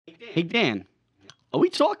Hey, Dan, are we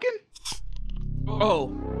talking? Oh,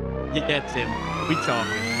 yeah, Tim. We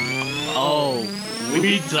talking. Oh,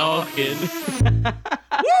 We talking.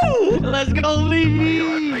 woo! Let's go,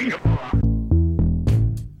 Lee!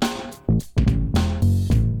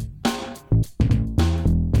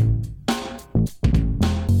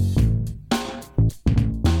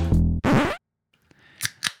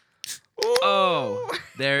 Oh,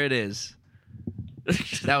 there it is.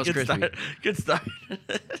 That was Good crispy. start. Good start.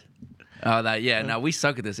 Oh, no, we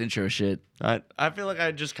suck at this intro shit. I feel like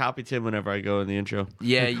I just copy Tim whenever I go in the intro.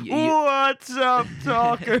 Yeah, What's up,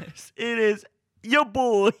 talkers? It is your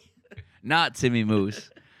boy. not Timmy Moose,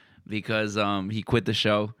 because he quit the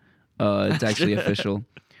show. It's actually official.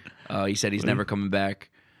 He said he's never coming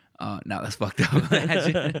back. No, that's fucked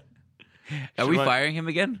up. Are we firing him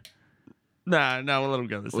again? Nah, we'll let him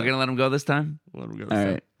go this We're time. gonna let him go this time. We'll let him go All this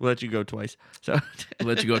time. right. We'll let you go twice. So We'll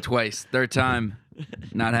let you go twice. Third time,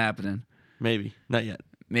 not happening. maybe. Not yet.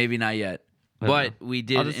 Maybe not yet. I don't But know. we I'll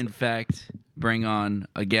did, just- in fact, bring on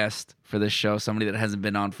a guest for this show, somebody that hasn't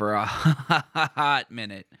been on for a hot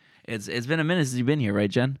minute. It's been a minute since you've been here, right,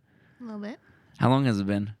 Jen? A little bit. How long has it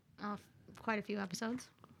been? Quite a few episodes.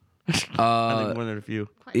 I think more than a few.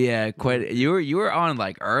 Yeah, quite. You were on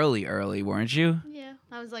like early, weren't you? Yeah,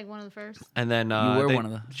 that was like one of the first. And then You were they- one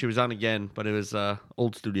of the- she was on again, but it was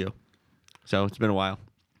old studio. So it's been a while.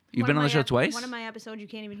 You've One been of on the my show ep- twice. One of my episodes you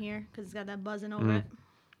can't even hear because it's got that buzzing over it.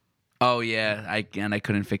 Oh yeah, I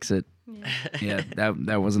couldn't fix it. Yeah. Yeah,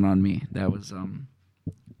 that wasn't on me. That was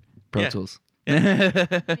Pro Yeah. Tools. I mean,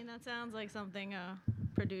 that sounds like something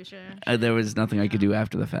producer. There was nothing I could do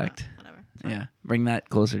after the fact. Whatever. Yeah, bring that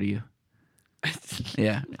closer to you.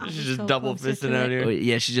 Yeah. I'll She's be just so double closer fisting to out it. here.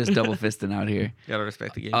 Yeah, she's just double fisting out here. Gotta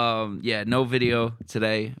respect the game. Yeah, no video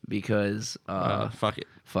today because Fuck it.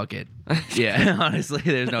 fuck it. Yeah, honestly,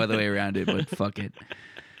 there's no other way around it, but fuck it.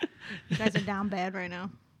 You guys are down bad right now.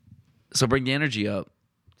 So bring the energy up.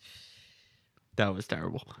 That was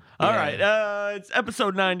terrible. Yeah. All right, it's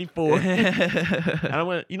episode 94. And I'm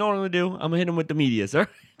gonna, you know what I'm gonna do? I'm gonna hit him with the medias. All right.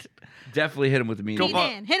 Definitely hit him with the media. Hey,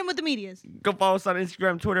 Dan, hit him with the medias. Go follow us on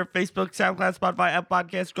Instagram, Twitter, Facebook, SoundCloud, Spotify, Apple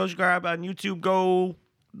Podcasts. Go subscribe on YouTube. Go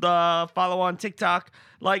follow on TikTok.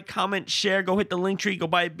 Like, comment, share. Go hit the link tree. Go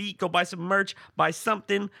buy a beat. Go buy some merch. Buy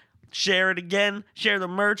something. Share it again. Share the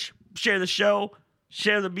merch. Share the show.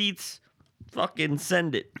 Share the beats. Fucking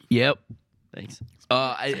send it. Yep. Thanks.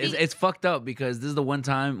 It's fucked up because this is the one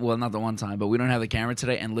time. Well, not the one time, but we don't have the camera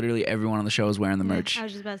today, and literally everyone on the show is wearing the merch. I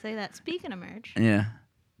was just about to say that. Speaking of merch, Yeah.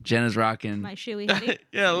 Jen is rocking, my shoey hoodie.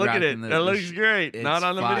 Yeah, look at it. Rocking the- That looks great. it's Not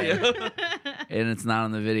on the fire. video. and it's not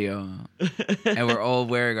on the video. And we're all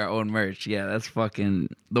wearing our own merch. Yeah, that's fucking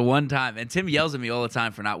the one time. And Tim yells at me all the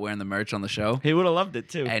time for not wearing the merch on the show. He would have loved it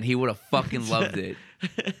too. And he would have fucking loved it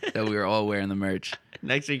that we were all wearing the merch.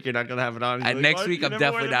 Next week you're not gonna have it on. He's And like, next "What? week You I'm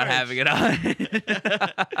never wear definitely the not merch." having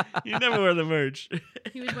it on. You never wear the merch.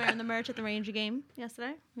 He was wearing the merch at the Ranger game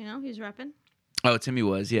yesterday. You know, he was repping. Oh, Timmy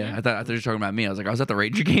was, yeah. I thought you were talking about me. I was like, I was at the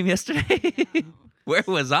Ranger game yesterday. Where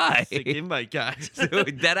was I? Sick invite, guys.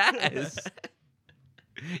 Dude, dead ass.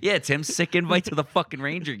 Yeah, Tim's sick invite to the fucking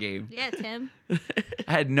Ranger game. Yeah, Tim.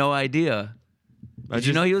 I had no idea. Did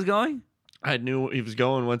you know he was going? I knew he was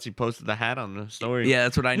going once he posted the hat on the story. Yeah,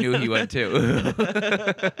 that's what I knew he went to.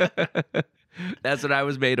 That's what I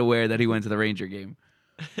was made aware that he went to the Ranger game.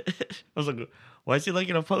 I was like, why is he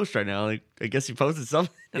liking a post right now? Like, I guess he posted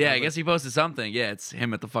something. Yeah, I guess he posted something. Yeah, it's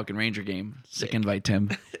him at the fucking Ranger game. Sick invite, Tim.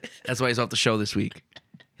 That's why he's off the show this week.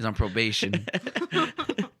 He's on probation.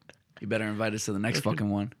 You better invite us to the next fucking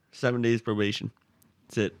one. 7 days probation.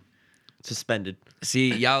 That's it. Suspended.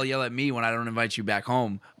 See, y'all yell at me when I don't invite you back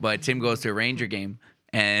home, but Tim goes to a Ranger game,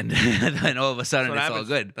 and then all of a sudden That's it's what all happens.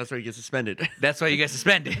 good. That's why he gets suspended. That's why you get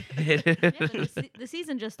suspended. Yeah, but the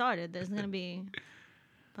season just started. There's going to be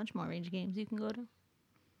a bunch more Ranger games you can go to.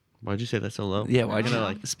 Why'd you say that so low? Yeah, why'd you No.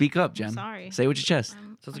 like speak up, Jen? sorry. Say it with your chest.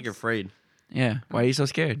 Sounds like you're afraid. Yeah. Why are you so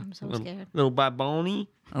scared? I'm so scared. Little Baboni.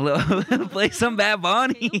 A little play some Bad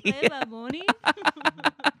Bunny. Can you play Bad Bunny?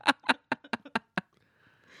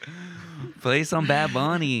 Play some Bad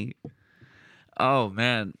Bunny. Oh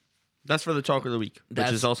man. That's for the talk of the week, which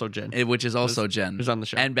That's- is also Jen. Which is also Jen. who's on the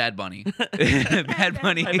show. And Bad Bunny. Bad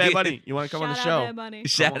Bunny. Hey, Bad Bunny, you want to come on the Shout show? out Bad Bunny.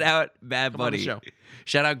 Shout out Bad Come on the Bunny. show.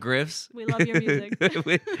 Shout out Griffs. We love your music.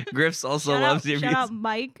 Griffs also Shout loves out, your shout out music.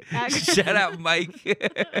 Mike. Shout out Mike.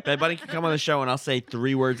 Bad Bunny can come on the show, and I'll say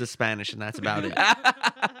 3 words of Spanish, and that's about it.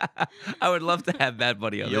 I would love to have Bad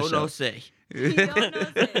Bunny on Yo the show. no sé. You don't know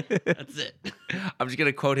it. That's it. I'm just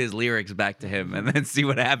gonna quote his lyrics back to him and then see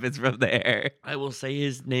what happens from there. I will say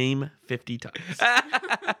his name 50 times.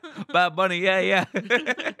 Bad Bunny, yeah.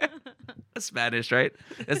 Spanish, right?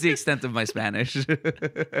 That's the extent of my Spanish.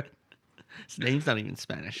 His name's not even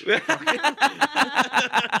Spanish.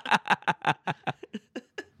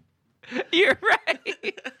 You're right.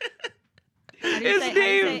 His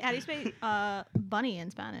name. How do you say bunny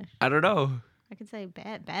in Spanish? I don't know. I can say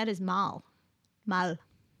bad. Bad is mal. Mal.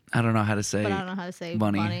 I don't know how to say. But I don't know how to say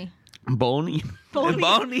bunny. bunny. Bony.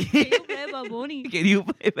 Bonnie. Can you play about bunny? Can you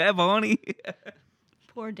play Bad Bonnie?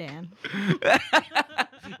 Poor Dan.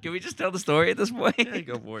 Can we just tell the story at this point? Yeah,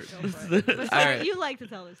 go for it. But All sorry, right. you like to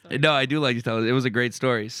tell this story. No, I do like to tell it. It was a great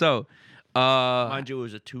story. So, Mind you, it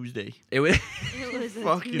was a Tuesday. it was It was a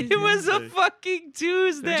Fucking- Tuesday. it was a fucking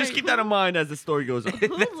Tuesday. Just keep that in mind as the story goes on.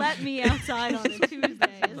 Who let me outside on a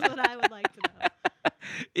Tuesday is what I would like to know.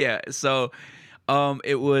 Yeah. So,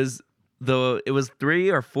 it was 3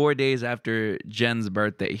 or 4 days after Jen's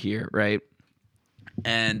birthday here, right?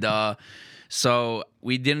 And so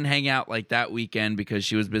we didn't hang out like that weekend because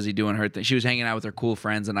she was busy doing her thing. She was hanging out with her cool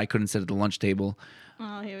friends, and I couldn't sit at the lunch table.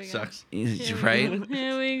 Oh, here we go. Sucks. Here we Right? go.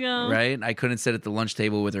 Here we go. Right? I couldn't sit at the lunch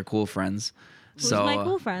table with her cool friends. Who's so, my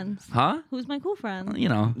cool friends? huh? Who's my cool friend? You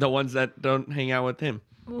know. The ones that don't hang out with him.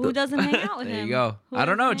 Who doesn't hang out with There him? you go. Who I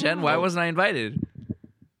don't know, doesn't hang Jen. out Why with- wasn't I invited?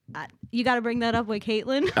 You got to bring that up with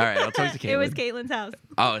Caitlin. All right, I'll talk to It was Caitlin. Caitlin's house.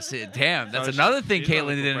 Oh, damn. That's No, another thing she's one of Caitlin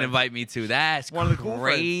the cool didn't friends. invite me to. That's One of the cool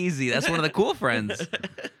friends. crazy. That's one of the cool friends.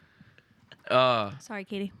 Sorry,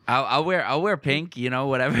 Katie. I'll wear pink, you know,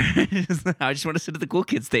 whatever. I just want to sit at the cool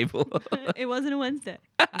kids table. It wasn't a Wednesday.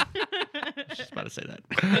 Just about to say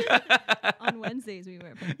that. On Wednesdays we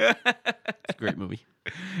wear pink. It's a great movie.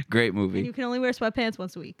 Great And movie. you can only wear sweatpants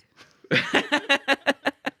once a week.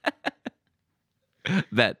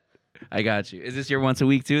 Bet. I got you. Is this your once a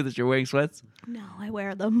week too that you're wearing sweats? No, I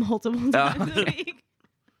wear them multiple times a okay. week.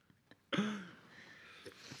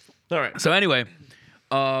 All right. So anyway,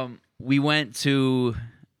 we went to,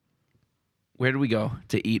 where did we go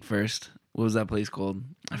to eat first? What was that place called?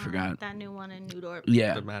 I forgot. That new one in New Dorp.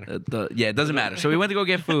 Yeah, Doesn't matter. It doesn't matter. So we went to go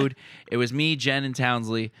get food. It was me, Jen, and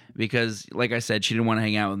Townsley because, like I said, she didn't want to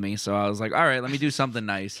hang out with me. So I was like, all right, let me do something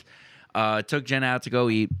nice. Took Jen out to go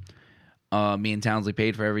eat. Me and Townsley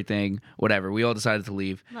paid for everything. Whatever. We all decided to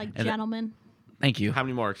leave. Like And- gentlemen. Thank you. How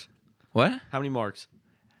many marks? What? How many marks?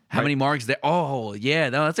 How many marks there? Oh, yeah.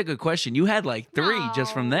 No, that's a good question. You had like 3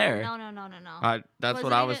 just from there. No. That's Was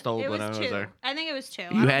what it I was even- told it when I was 2. there. I think it was 2. I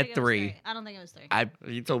You don't had think it was 3. I don't think it was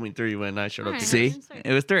 3. You told me 3 when I showed up. All right. To See, It's 3.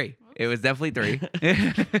 it was 3. It was definitely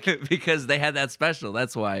 3 because they had that special.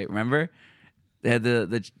 That's why. Remember, they had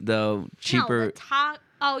the cheaper.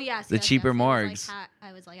 Oh yes. the yes, cheaper yes. It was margs.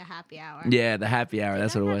 I was like a happy hour. Yeah, the happy hour. Did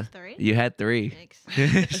That's I what it have was. 3? You had 3.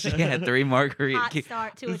 Yikes. She had 3 Hot margaritas.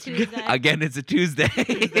 start to a Tuesday. Again, it's a Tuesday.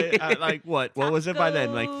 Tuesday, like what? What was it by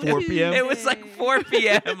then? Like 4 Taco p.m. It was like 4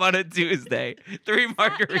 p.m. on a Tuesday. 3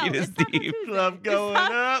 margaritas it's Taco deep. Tuesday. Club going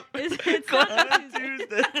up. It's Taco on Tuesday.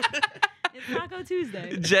 Tuesday. It's Taco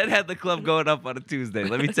Tuesday. Jen had the club going up on a Tuesday.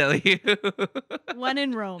 Let me tell you. When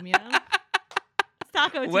in Rome, you know? It's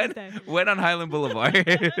Taco when, Tuesday. when on Highland Boulevard.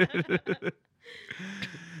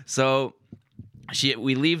 So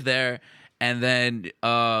we leave there, and then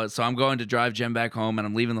so I'm going to drive Jen back home, and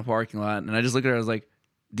I'm leaving the parking lot, and I just look at her. I was like,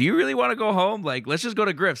 "Do you really want to go home? Like, let's just go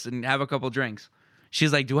to Griff's and have a couple drinks."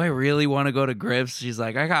 She's like, "Do I really want to go to Griff's?" She's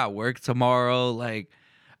like, "I got work tomorrow." Like,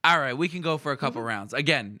 all right, we can go for a couple rounds.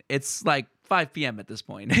 Again, it's like 5 p.m. at this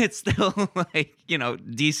point. It's still like,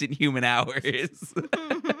 decent human hours.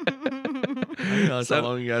 That's So- how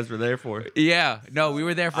long you guys were there for. Yeah, no, we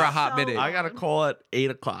were there for a hot So- minute. I got a call at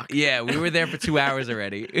 8 o'clock. Yeah, we were there for 2 hours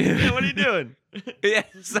already. Yeah, what are you doing? Yeah,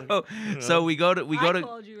 so we go to I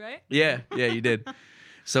called you, right? yeah, you did.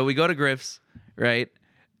 So we go to Griff's, right?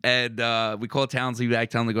 And we call Townsley back,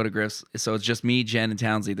 tell him to go to Griff's. So it's just me, Jen, and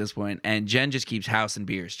Townsley at this point. And Jen just keeps housing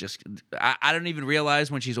beers. I don't even realize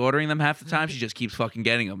when she's ordering them half the time. She just keeps fucking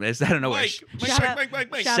getting them. It's out of nowhere. Mike. Shout out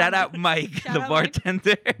Mike, Shout the out Mike.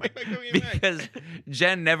 bartender. Mike, go get Mike. Because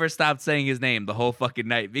Jen never stopped saying his name the whole fucking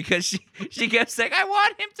night because she kept saying, I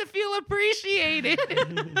want him to feel appreciated.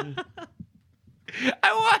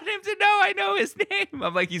 I want him to know I know his name.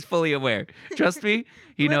 I'm like, he's fully aware. Trust me,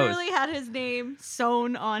 he knows. Literally had his name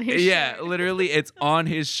sewn on his Yeah, shirt. literally, it's on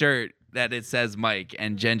his shirt that it says Mike,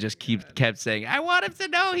 and Jen just kept saying, I want him to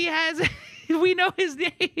know he has we know his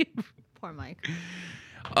name. Poor Mike.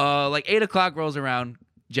 Like 8 o'clock rolls around.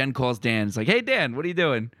 Jen calls Dan. It's like, hey, Dan, what are you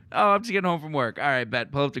doing? Oh, I'm just getting home from work. All right,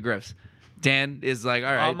 bet. Pull up to Griff's. Dan is like, all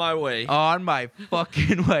right. On my way. On my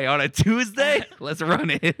fucking way. On a Tuesday? Let's run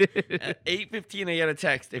it. At 8:15, I get a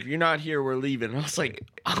text. If you're not here, we're leaving. And I was like,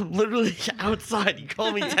 I'm literally outside. You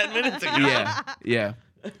called me 10 minutes ago. Yeah.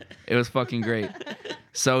 It was fucking great.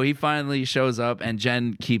 So he finally shows up, and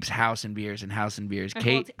Jen keeps housing beers and housing beers.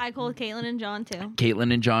 I called Caitlin and John too.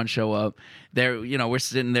 Caitlin and John show up. They're, we're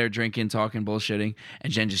sitting there drinking, talking, bullshitting,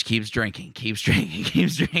 and Jen just keeps drinking.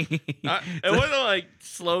 It wasn't like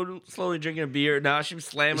slowly drinking a beer. No, she was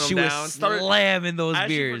slamming them She down. was slamming those As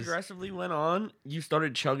she beers. progressively went on, you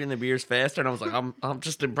started chugging the beers faster, and I was like, I'm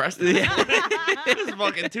just impressed. It's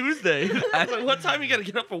fucking Tuesday. I was like, what time you gotta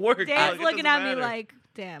get up for work? Dan's Like, it looking doesn't at me matter. like,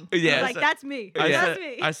 damn. Yeah. He's like, that's me. That's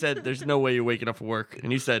me. I said, there's no way you're waking up for work.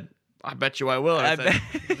 And you said, I bet you I will. And I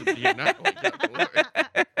said, you're not waking up for work.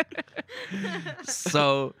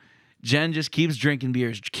 So Jen just keeps drinking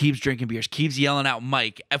beers, keeps yelling out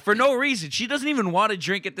Mike for no reason. She doesn't even want to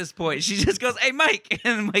drink at this point. She just goes, "Hey, Mike,"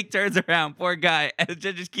 and Mike turns around, poor guy, and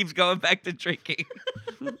Jen just keeps going back to drinking.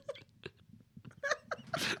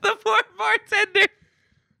 The poor bartender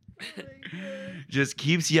just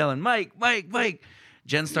keeps yelling, "Mike, Mike, Mike."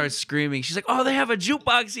 Jen starts screaming. She's like, "Oh, they have a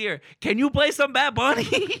jukebox here. Can you play some Bad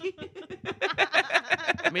Bunny?"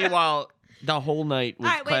 Meanwhile, the whole night was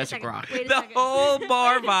All right, wait a classic second. rock. Wait a The second. whole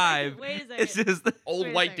bar Wait a second. vibe. Wait a It's second. just Old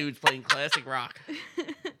Wait a white second. dudes playing classic rock.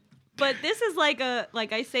 But this is like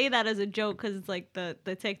I say that as a joke because it's like the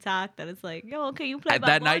TikTok that it's like, yo, can you play At Bad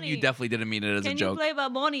that night, Bunny? you definitely didn't mean it as Can a you joke. play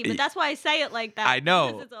Bad Bunny? But that's why I say it like that. I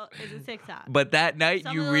know. because It's a TikTok. But that night,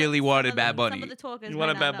 Some you of the- really some wanted of the- Bad Bunny. Some of the talkers You might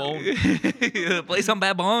wanted not Bad know. Bunny? Play some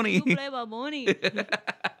Bad Bunny. You play Bad Bunny.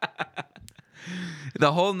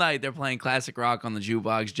 The whole night they're playing classic rock on the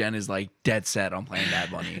jukebox. Jen is like dead set on playing Bad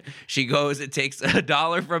Bunny. She goes, it takes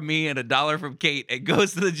 $1 from me and $1 from Kate, and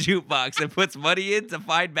goes to the jukebox and puts money in to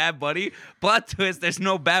find Bad Bunny. Plot twist: there's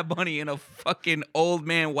no Bad Bunny in a fucking old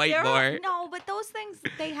man white There bar. are- no, but those things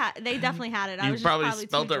they definitely had it. I You was probably just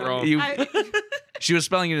spelled too it drunk. wrong. You- I- She was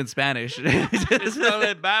spelling it in Spanish. It's not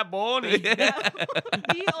that Bad Bunny.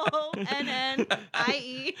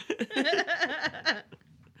 BONNIE.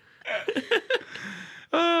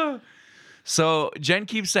 So Jen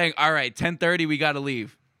keeps saying, "All right, 10:30, we gotta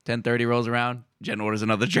leave." 10:30 rolls around. Jen orders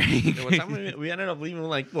another drink. What time we ended up leaving?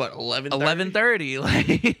 Like what? 11. 11:30. Like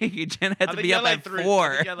Jen had to be up at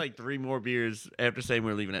 4. We got like 3 more beers after saying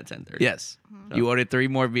we were leaving at 10:30. Yes. You ordered 3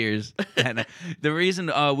 more beers. And the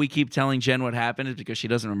reason we keep telling Jen what happened is because she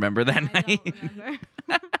doesn't remember that I night. don't remember.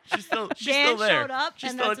 She's still Dan there. showed up, She's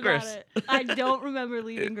and still that's at about Griff's. it. I don't remember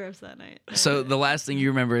leaving Griff's that night. So the last thing you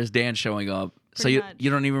remember is Dan showing up. So Pretty you much. you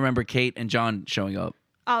don't even remember Kate and John showing up.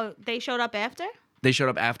 Oh, they showed up after? They showed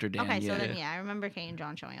up after Dan. Okay, yeah. so then I remember Kate and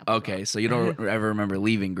John showing up. as Okay, well. so you don't ever remember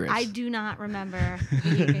leaving Griff's. I do not remember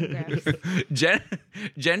leaving Griff's.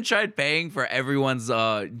 Jen tried paying for everyone's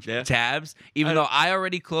Yeah. tabs, even though I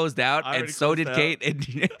already closed out, I and already so closed did out. Kate.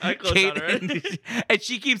 And I closed Kate out already. and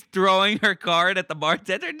she keeps throwing her card at the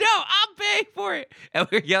bartender. No, I'm paying for it. And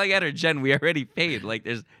we're yelling at her, Jen. We already paid. Like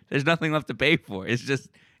there's nothing left to pay for. It's just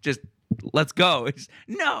let's go. It's,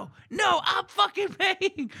 no, I'm fucking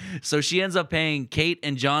paying. So she ends up paying Kate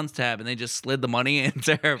and John's tab, and they just slid the money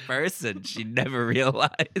into her purse, and she never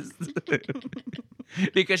realized.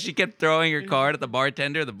 Because she kept throwing her card at the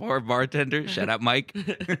bartender, the poor bartender. Shout out Mike.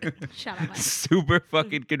 Shut up, Mike. Super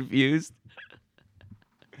fucking confused.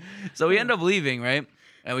 So we end up leaving, right?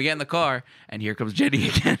 And we get in the car, and here comes Jenny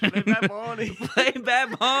again. Bad Bunny. Play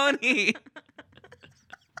Bad Bunny.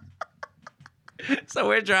 So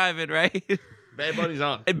we're driving, right? Bad Bunny's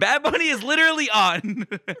on. And Bad Bunny is literally on.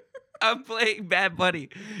 I'm playing Bad Bunny.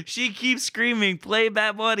 She keeps screaming, "Play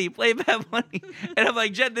Bad Bunny, play Bad Bunny." And I'm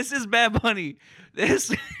like, Jen, this is Bad Bunny.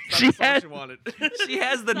 This she has wanted. she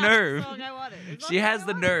has the That's nerve. song I wanted. It's She not has I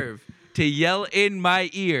the wanted. nerve to yell in my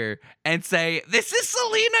ear and say, "This is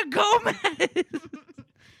Selena Gomez."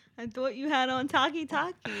 I thought you had on Taki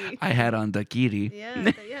Taki. I had on Dakiri. Yeah,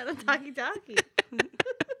 I thought you had on Taki Taki.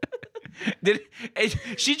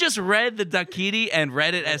 She just read the Dakiri and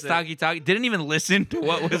read it as That's it. Taki Taki. Didn't even listen to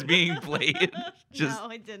what was being played. Just No,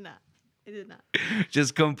 I did not. I did not.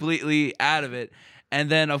 just completely out of it. And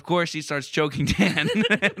then, of course, she starts choking Dan.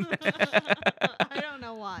 I don't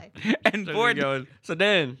know why. And So poor you're going, so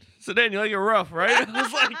Dan, you like it rough, right? I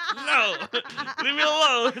was like, no, leave me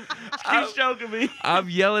alone. Keep choking me. I'm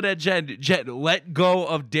yelling at Jen. Jen, let go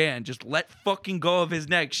of Dan. Just let fucking go of his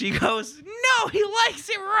neck. She goes, no, he likes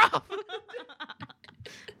it rough.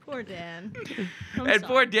 Poor Dan. And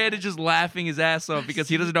poor Dan is just laughing his ass off because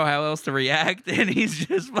he doesn't know how else to react. And he's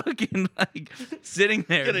just fucking like sitting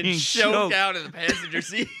there Gonna being choke choked. out in the passenger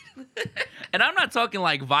seat. And I'm not talking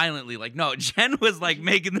like violently. Like, no, Jen was like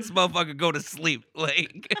making this motherfucker go to sleep.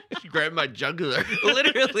 Like, She grabbed my jugular.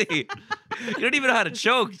 literally. You don't even know how to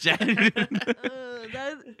choke, Jen.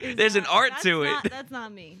 There's an art to it. That's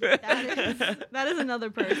not me. That is another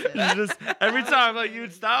person. Just every time like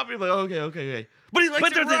you'd stop, you're like, okay. But he likes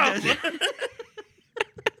it rough.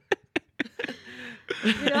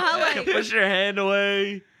 You know how like Push your hand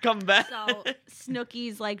away. Come back. so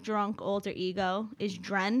Snooki's like drunk alter ego is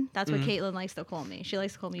Dren. That's what Caitlin likes to call me. She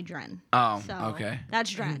likes to call me Dren. Oh, So okay. That's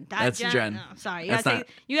Dren. That's Dren. No, sorry, That's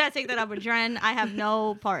you gotta take that up with Dren. I have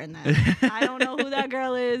no part in that. I don't know who that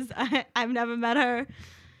girl is. I've never met her.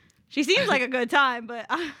 She seems like a good time, but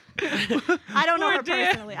I don't know Poor her Dan.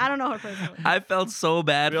 personally. I don't know her personally. I felt so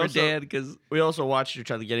bad We for also- Dan because We also watched you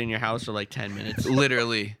try to get in your house for like 10 minutes.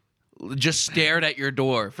 literally just stared at your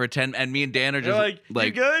door for 10, and me and Dan are You're just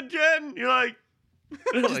like, you good, Jen? You're like,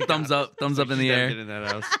 just thumbs up in the She's gotta air. Get in that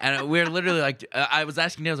house. And we're literally like, I was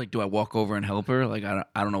asking Dan, I was like, do I walk over and help her? Like, I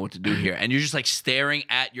don't know what to do here. And you're just like staring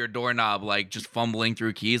at your doorknob, like just fumbling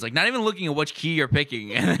through keys, like not even looking at which key you're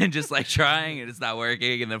picking, and then just like trying and it's not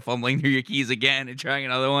working, and then fumbling through your keys again and trying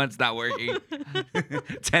another one, it's not working.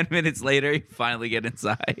 10 minutes later, you finally get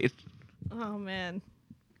inside. Oh man.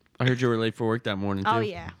 I heard you were late for work that morning, too. Oh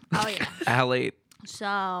yeah. How late? So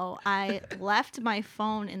I left my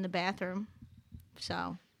phone in the bathroom.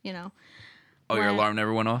 So, you know. Oh, your When- alarm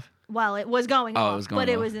never went off? Well, it was going Oh, it off, was going but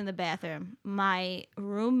it off. was in the bathroom. My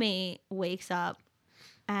roommate wakes up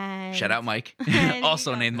and Shout out Mike. And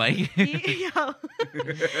Also he named Mike.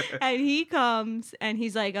 and he comes and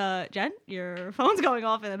he's like, Jen, your phone's going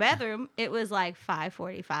off in the bathroom. It was like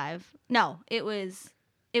 5:45. No, it was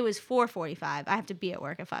 4:45. I have to be at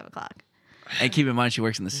work at 5 o'clock. And keep in mind, she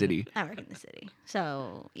works in the city. I work in the city.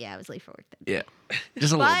 So yeah, I was late for work then. Yeah.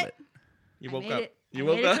 Just a little But bit. You I woke made up. it- You I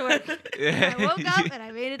woke made it to up. work. I woke up and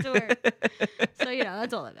I made it to work. So, you know,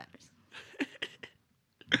 that's all that matters.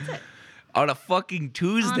 On a fucking On a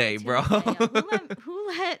Tuesday, bro. Tuesday, yeah. Who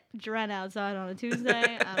let Dren outside on a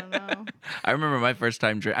Tuesday? I don't know. I remember my first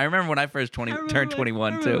time drink. I remember when I first turned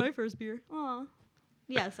 21 too. My first beer. Aw.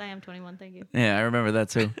 Yes, I am 21. Thank you. Yeah, I remember that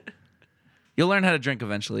too. You'll learn how to drink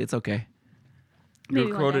eventually. It's okay. You Maybe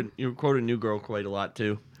were one quoted, day. you were quoted New Girl quite a lot,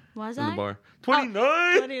 too, Was in I? the bar.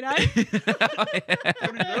 29! 29?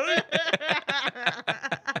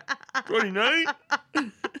 29?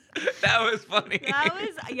 That was funny. That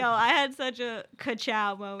was I had such a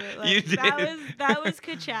ka-chow moment. Like, You That was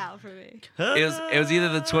ka-chow for me. It was either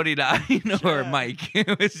the 29 or Mike.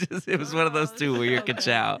 It was one of those two where you're So bad.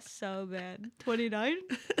 ka-chow. So bad. 29?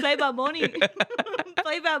 Play by Money.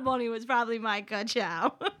 Play by Money was probably my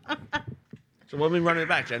ka-chow. So when we running it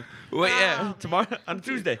back, Jen? Wait, yeah. Oh, Tomorrow? On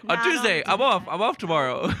Tuesday. On Not Tuesday, on I'm off. I'm off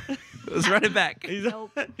tomorrow. Let's run it back. He's,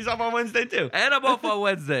 Nope. he's off on Wednesday, too. And I'm off on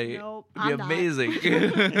Wednesday. Nope, It'd be I'm not.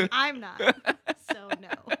 amazing. I'm not. So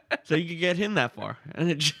no. So you could get him that far.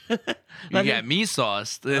 And it, You let got him- me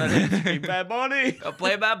sauced. let him speak Bad Bunny.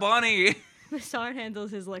 Play by Bonnie. Bassard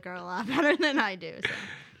handles his liquor a lot better than I do. So.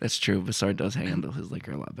 That's true. Bassard does handle his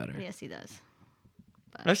liquor a lot better. Yes, he does.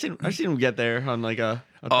 I've seen him get there on like a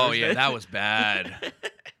Oh Thursday. yeah, that was bad.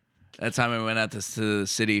 That time we went out to the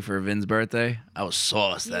city for Vin's birthday, I was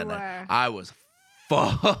sauced You that night. were. I was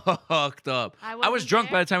fucked up. I I was wasn't drunk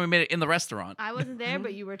there. by the time we made it in the restaurant. I wasn't there,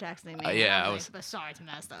 but you were texting me. yeah, and I was like, Bassard's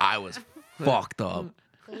messed up. I was fucked up.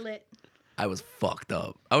 Lit. I was fucked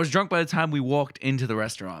up. I was drunk by the time we walked into the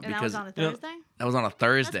restaurant And that because was on a Thursday? that was on a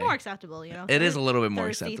Thursday. That's more acceptable, you know. It is a little bit more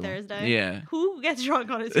Thirsty acceptable. Thursday. Yeah. Who gets drunk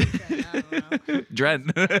on a Tuesday? I don't know.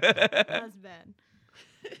 Dren. That's bad.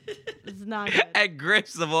 It's not good. At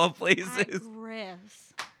Griff's of all At places.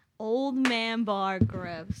 Griff's. Old man bar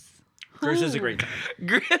Griff's. Chris is a Who? great time.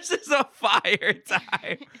 Griff's is a fire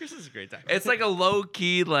time. Chris is a great time. It's like a low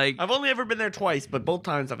key, like I've only ever been there twice, but both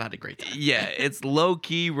times I've had a great time. yeah, it's low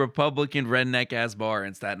key Republican redneck ass bar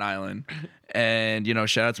in Staten Island, and you know,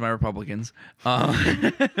 shout out to my Republicans.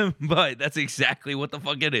 But that's exactly what the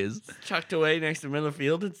fuck it is. Tucked away next to Miller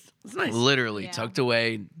Field. It's nice. Literally Yeah. tucked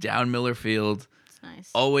away down Miller Field. It's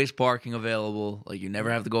nice. Always parking available. Like you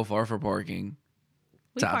never have to go far for parking.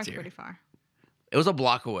 we top parked tier. pretty far. It was a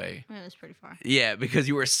block away. It was pretty far. Yeah, because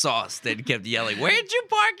you were sauced and kept yelling, "Where'd you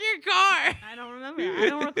park your car?" I don't remember. I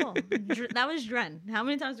don't recall. That was Dren. How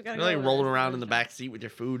many times we got to You're go like over rolling this? around in the back seat with your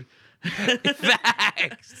food.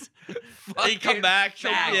 Facts. He come back,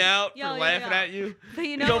 choke facts. me out Yo, for yo, laughing yo. at you. But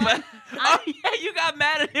you know Go what? back. Oh yeah, you got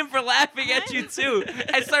mad at him for laughing at you too,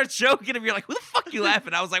 and start choking him. You're like, "Who the fuck you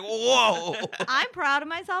laughing?" I was like, "Whoa!" I'm proud of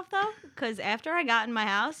myself though, because after I got in my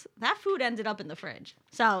house, that food ended up in the fridge.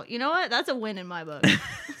 So you know what? That's a win in my book.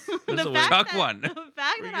 That's a win. Chuck one. The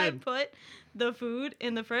fact Pretty that I good. put the food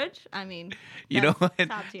in the fridge, I mean, You know that's what?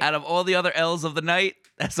 top tier. Out of all the other L's of the night,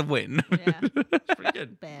 that's a win. Yeah, Pretty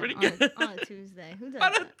good. bad. Pretty on, good. on a Tuesday. Who does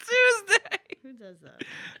On a that? Tuesday. Who does that?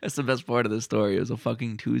 That's the best part of the story. It was a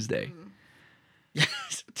fucking Tuesday.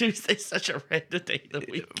 Yes, Tuesday's such a random day of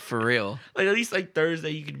the week. For real. Like at least like Thursday,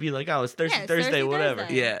 you could be like, oh, it's Thursday, Yeah, it's Thursday, Thursday, whatever.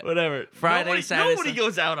 Thursday. Yeah. Whatever. Friday, nobody, Saturday, Nobody Sunday.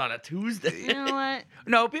 goes out on a Tuesday. You know what?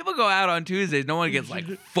 No, people go out on Tuesdays. No one gets like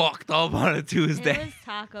fucked up on a It Tuesday. was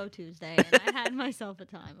Taco Tuesday, and I had myself a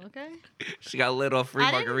time. Okay. She got lit off free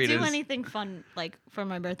I margaritas. didn't do anything fun like for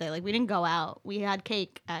my birthday. Like we didn't go out. We had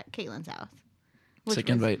cake at Caitlin's house. which Sick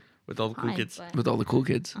was invite With all the cool fine, kids. but- with all the cool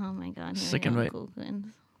kids. Oh my god! Here Sick we go, invite. cool twins.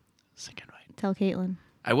 Sick invite. Tell Caitlin.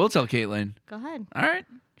 I will tell Caitlin. Go ahead. All right.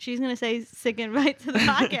 She's gonna say sick invite to the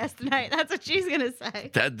podcast tonight. That's what she's gonna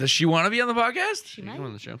say. Does she want to be on the podcast? She You might. come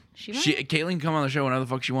on the show. She might. Caitlin can come on the show whenever the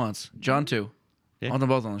fuck she wants. John too. Yeah. I want them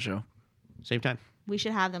both on the show. Same time. We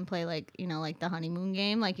should have them play like like the honeymoon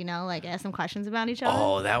game, like like ask them questions about each other.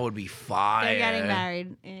 Oh, that would be fire. They're getting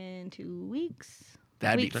married in 2 weeks.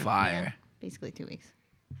 That'd be Weeks. fire. Yeah, basically 2 weeks.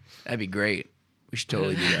 That'd be great. We should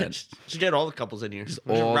totally do that. Just get all the couples in here.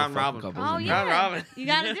 all the round fucking robin. couples. Oh in yeah, Round robin. you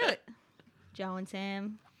gotta do it. Joe and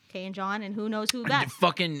Sam, Kay and John, and who knows who best.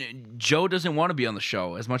 Fucking Joe doesn't want to be on the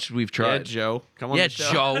show as much as we've Yeah, tried. Joe. Come on Yeah, the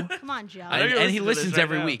show. Joe. Come on, Joe. know And, you're and he listening to this listens right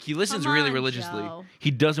every now. week. He listens Come really on, religiously. Joe.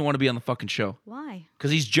 He doesn't want to be on the fucking show Why?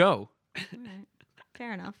 because he's Joe. All right.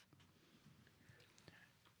 Fair enough.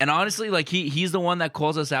 And honestly, like he's the one that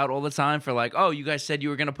calls us out all the time for like, oh, you guys said you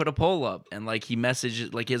were gonna put a poll up, and like he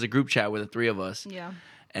messages, like he has a group chat with the three of us, Yeah.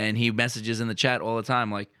 and he messages in the chat all the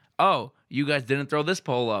time, like, oh, you guys didn't throw this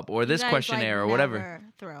poll up or this You guys, questionnaire like, or whatever. never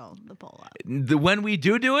throw the poll up. When we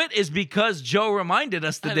do it is because Joe reminded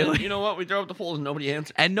us to And do then, it, you know what? We throw up the polls and nobody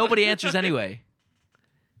answers. and nobody answers anyway.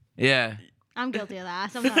 Yeah, I'm guilty of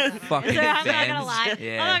that. Sometimes I don't Fucking answer. I'm not gonna fans. lie.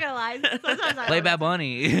 Yeah. I'm not gonna lie. Sometimes I play don't Bad answer.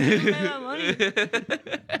 Bunny. Play Bad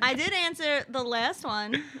Bunny. I did answer the last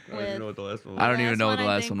one I don't with even know what the last one I was. don't even know what the I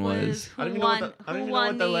last think one was. I don't Who even know won, what the, I don't who even know won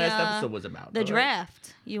what the last the, episode was about. the but-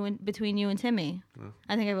 draft between you and Timmy.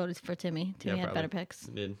 I think I voted for Timmy. Timmy Yeah, had better probably. picks.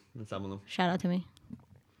 I did. And some of them. Shout out Timmy.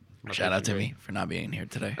 Shout out to me for not being here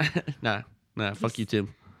today. Nah. Fuck you,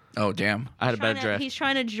 Tim. Oh damn. I had a better Trying to- draft. He's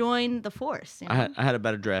trying to join the force. You know? I had a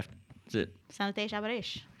better draft. That's it. Sanate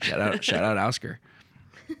Shabarish. Shout out Oscar.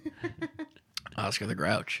 Oscar the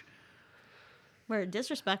Grouch. We're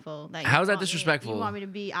disrespectful. That you How is that want me- disrespectful? You want me to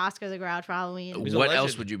be Oscar the Grouch for Halloween? He's a What legend.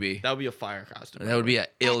 else would you be? That would be a fire costume. That would be an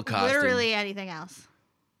ill costume. Literally anything else.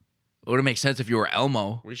 It would make sense if you were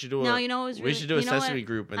Elmo. We should do a. No, you know what was we really- should do a you know what? Sesame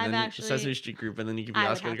group and I've then actually- Sesame Street group and then you can be I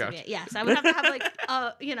would Oscar the have to Grouch. be. Yes, I would have to have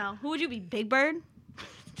like who would you be? Big Bird?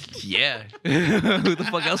 Yeah. Who the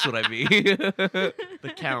fuck else would I be?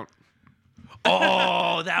 The Count.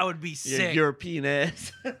 Oh, that would be Your sick. European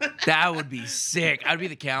ass. That would be sick. I'd be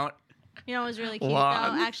the Count. You know what was really cute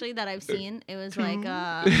One. though? Actually, that I've seen. It was like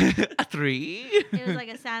A 3. it was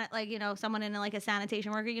like someone in like a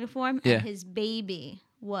sanitation worker uniform, Yeah. and his baby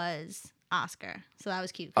was Oscar. So that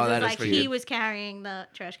was cute. Oh, 'Cause it that was is like pretty he good. was carrying the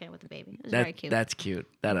trash can with the baby. It was very cute. That's cute.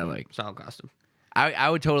 That I like. Solid costume. I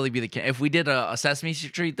would totally be the Count. If we did a Sesame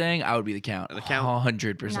Street thing, I would be the Count. The Count.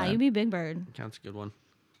 100%. No, you'd be Big Bird Count's a good one.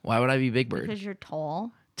 Why would I be Big Bird? because you're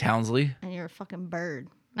tall Townsley? and you're a fucking bird.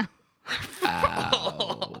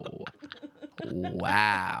 Ow.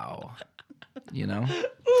 Wow. You know?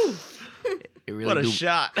 It really What a do,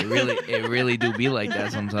 shot. it really do be like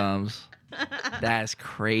that sometimes. That's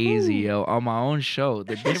crazy, yo. On my own show.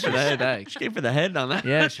 The disrespect. She came for the head on that.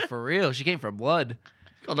 Yeah, for real. She came for blood.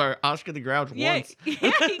 Called her Oscar the Grouch once. Yeah,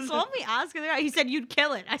 he called me Oscar the Grouch. He said you'd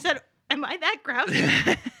kill it. I said, am I that grouchy?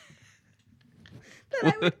 That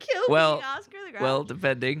I would kill Well- being Oscar the Grouch. Well,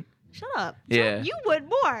 depending. Shut up. Yeah. You would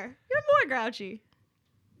more. You're more grouchy.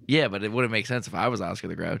 Yeah, but it wouldn't make sense if I was Oscar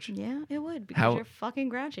the Grouch. Yeah, it would because How- you're fucking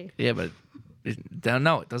grouchy. Yeah, but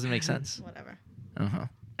no, it doesn't make sense. Whatever. Uh-huh.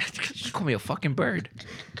 Just call me a fucking bird.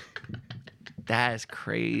 That's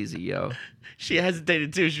crazy, yo. She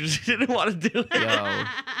hesitated too. She just didn't want to do it. Yo.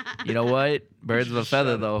 You know what? Birds of a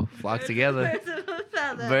feather, though, flock together. Birds of a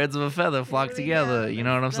feather. Birds of a feather flock Here we together. go. You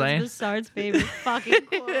know what I'm saying? That's Bassard's favorite fucking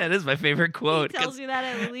quote. That is my favorite quote. He tells 'cause me that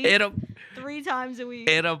at least It, 3 times a week.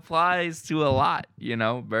 it applies to a lot, you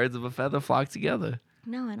know? Birds of a feather flock together.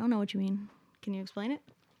 No, I don't know what you mean. Can you explain it?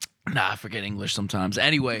 Nah, I forget English sometimes.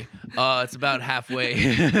 Anyway, it's about halfway.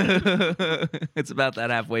 It's about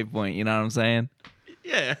that halfway point, you know what I'm saying?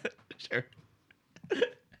 Yeah, sure.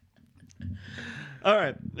 All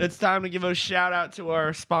right, it's time to give a shout out to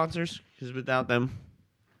our sponsors because without them,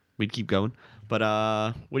 we'd keep going. But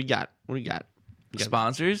what do you got? What do you got?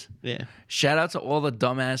 Sponsors? Yeah. Shout out to all the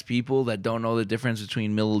dumbass people that don't know the difference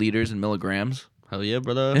between milliliters and milligrams. Hell yeah,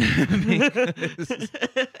 brother. Because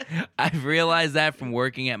I've realized that from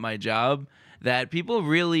working at my job that people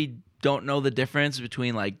really don't know the difference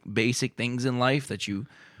between like basic things in life that you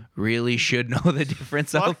really should know the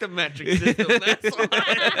difference Fuck of. the metric system. That's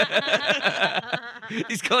why.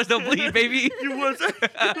 These colors don't bleed, baby. You was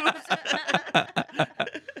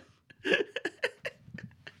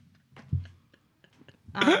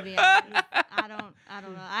I'll be honest. I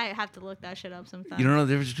don't know. I have to look that shit up sometime. You don't know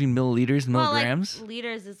the difference between milliliters and well, milligrams? like,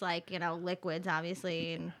 liters is like, liquids,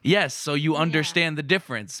 obviously. And Yes, so you understand the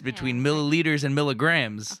difference between Yeah. milliliters and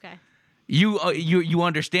milligrams. okay. You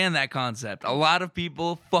understand that concept. A lot of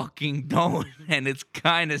people fucking don't, and it's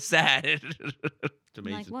kind of sad. It's I'm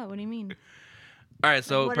like, amazing. what? What do you mean? All right,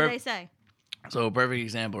 so What did they say? So perfect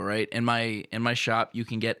example, right? In my shop, you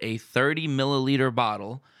can get a 30 milliliter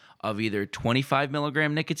bottle of either 25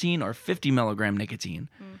 milligram nicotine or 50 milligram nicotine.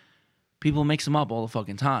 People mix them up all the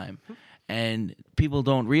fucking time, and people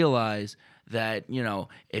don't realize that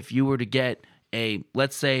if you were to get a,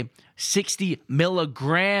 let's say, 60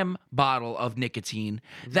 milligram bottle of nicotine,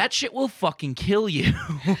 that shit will fucking kill you.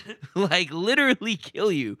 Like, literally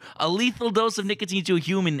kill you. A lethal dose of nicotine to a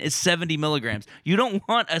human is 70 milligrams. You don't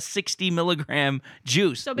want a 60 milligram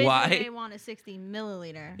juice. So basically, Why? they want a 60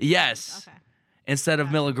 milliliter. Yes. Okay. Instead of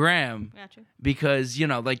milligram. Gotcha. Because,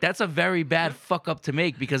 that's a very bad fuck up to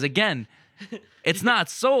make. Because, again, it's not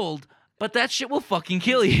sold, but that shit will fucking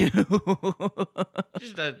kill you.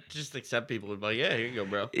 Just accept people and be like, yeah, here you go,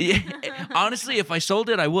 bro. Yeah, honestly, if I sold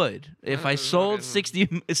it, I would. If I sold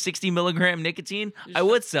 60 milligram nicotine, I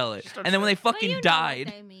would sell it. start And then when they But fucking you know died,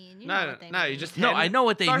 What they mean. You know what they No, mean. you just No, hand I it- know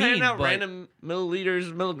what they start handing mean, out but- random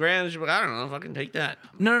milliliters, milligrams. You're like, I don't know, fucking take that.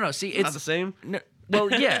 no. See, Not it's the same. no,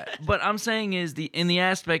 well, yeah, but I'm saying is in the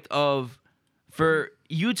aspect of for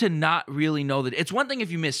you to not really know that it's one thing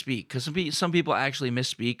if you misspeak, because some people actually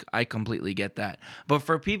misspeak. I completely get that. But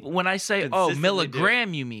for people, when I say, "Oh, Consistently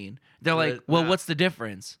milligram," you mean they're like, But, "Well, nah. what's the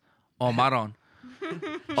difference?" Oh, Maron.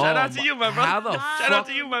 Shout out to you, my brother. How the Shout out fuck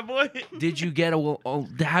to you, my boy. did you get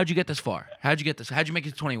how'd you get this far? How'd you get this? How'd you make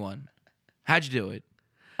it to 21? How'd you do it?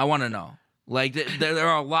 I want to know. Like, there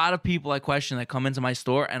are a lot of people I question that come into my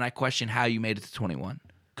store, and I question how you made it to 21.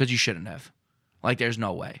 Because you shouldn't have. Like, there's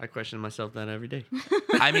no way. I question myself that every day.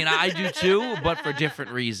 I mean, I do too, but for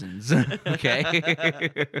different reasons. Okay?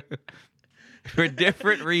 For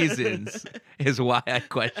different reasons is why I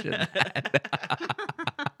question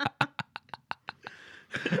that.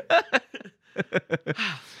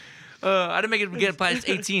 I didn't make it get past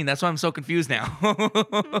 18. That's why I'm so confused now.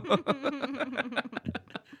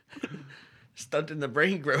 Stunting the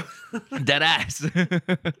brain growth. Dead ass.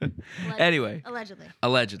 Anyway,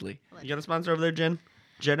 Allegedly. You got a sponsor over there, Jen?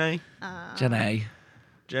 Jen A? Janae.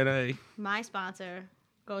 Jen A. My sponsor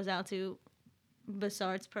goes out to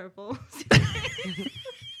Bassard's Purple.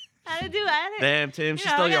 How to do it? Damn, Tim, she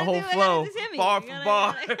You know, stole I your gotta whole do- I flow. gotta do Timmy. Bar You for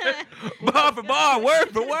gotta- bar. Bar for bar, word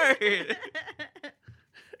for word.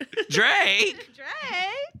 Drake.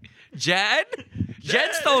 Drake. Jen.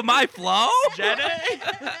 Jen stole my flow. Jen A?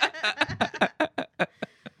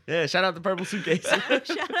 Yeah, shout out the purple suitcase. Shout out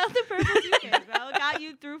the Purple Suitcase, bro. It got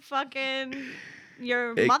you through fucking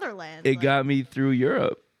your motherland. It Like, got me through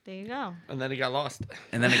Europe. There you go. And then he got lost.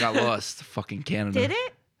 And then it got lost. Fucking Canada. Did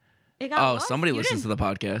it? It got Oh, lost? somebody You listens to didn't- the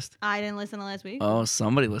podcast. I didn't listen to last week. Oh,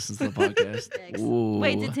 somebody listens to the podcast. Thanks. Ooh.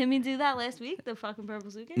 Wait, did Timmy do that last week? The fucking Purple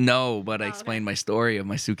Suitcase? No, but I Oh, explained my story of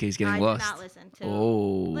my suitcase getting I lost. did not listen to.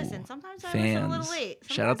 Oh. Listen, sometimes I fans. listen a little late.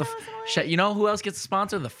 Shout out the Sometimes I listen a little you know who else gets a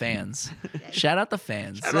sponsor? The fans. Shout out the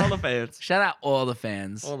fans. Shout out all the fans. Shout out all the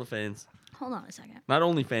fans. All the fans. Hold on a second. Not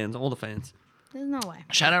only fans, all the fans. There's no way.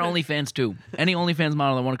 Shout out OnlyFans too. Any OnlyFans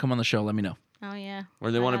model that want to come on the show, let me know. Oh yeah. Or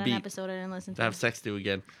they I wanna got be- an episode I didn't listen To to. have sex do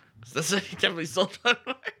again. That's definitely sold on.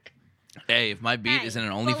 Hey, if my beat Hey, is in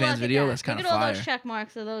an but look OnlyFans at video, that. that's kind of Look at all fire. those check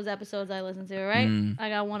marks of those episodes I listened to, right? Mm. I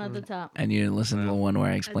got one at the top. And you didn't listen to the one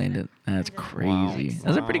where I explained it. That's did. crazy. Wow. That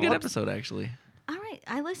was a pretty good Wow. episode, actually. All right,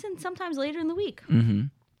 I listen sometimes later in the week. Mm-hmm.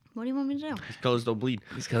 What do you want me to do? His colors don't bleed.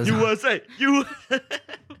 Because USA. You.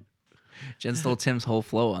 Jen stole Tim's whole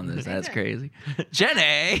flow on this. That's did. crazy. Jenny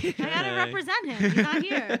I gotta represent him. He's not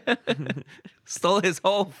here. stole his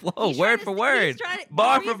whole flow, He's word trying for to- word, he's trying to-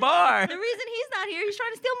 bar the for reason- bar. The reason he's not here, he's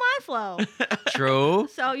trying to steal my flow. True.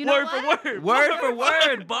 So you know Word what? for word. Word for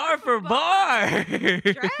word, bar for bar.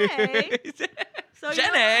 Drake. So you know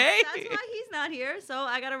Jenny. what? That's why he's not here. So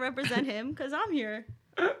I gotta represent him because I'm here.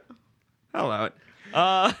 I'll allow it.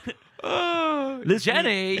 Oh, This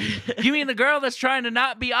Jenny. You mean the girl that's trying to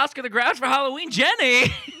not be Oscar the Grouch for Halloween?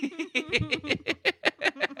 Jenny.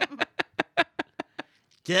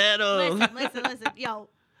 Get him. Listen. Yo,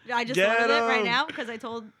 I just Get thought of it right him. now because I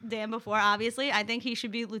told Dan before, obviously. I think he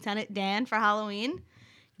should be Lieutenant Dan for Halloween.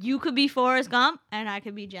 You could be Forrest Gump, and I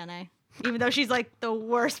could be Jenna. Even though she's like the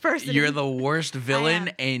worst person. You're the worst villain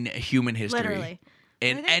am. in human history. Literally.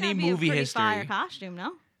 In I think any that'd be movie a pretty history. fire costume,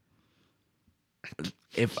 no?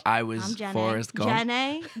 If I I'm was Jenna. Forrest Gump.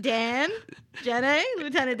 Jenna, Dan, Jenna,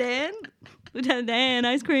 Lieutenant Dan, Lieutenant Dan,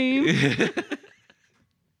 ice cream.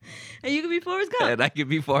 And you could be Forrest Gump. And I could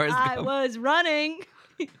be Forrest I Gump. was running.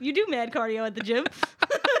 You do mad cardio at the gym.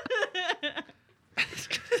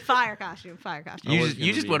 Fire costume. You was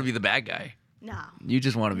just, gonna want to be the bad guy. No. You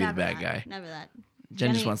just want to be Never the bad that. guy. Never that.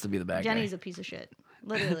 Jen just wants to be the bad Jenny's guy. a piece of shit.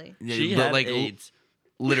 Literally. Yeah, She but had like AIDS.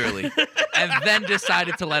 literally, and then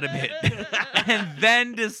decided to let him hit, and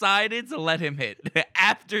then decided to let him hit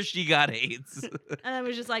after she got AIDS. And then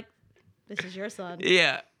was just like, this is your son.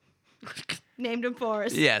 Yeah. Named him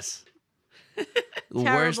Forrest. Yes. The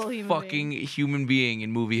Terrible worst human fucking human being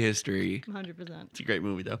in movie history. 100%. It's a great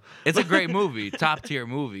movie, though. It's a great movie, top tier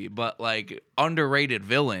movie, but like underrated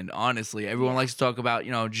villain. Honestly, everyone likes to talk about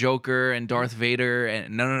Joker and Darth Vader,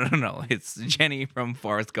 and no. It's Jenny from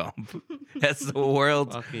Forrest Gump. That's the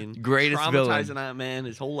world's Fucking greatest traumatizing villain that man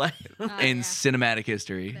his whole life. in yeah. cinematic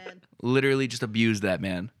history. Bad. Literally, just abused that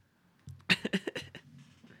man.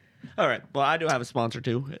 All right. Well, I do have a sponsor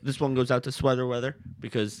too. This one goes out to Sweater Weather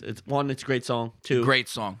because it's a great song. Two, Great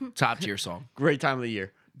song, top tier song, great time of the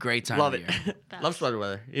year. great time. Love of it. the year. Love Sweater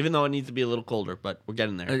Weather, even though it needs to be a little colder, but we're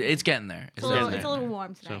getting there. It's getting there. It's a getting little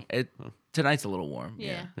warm tonight. Tonight's a little warm.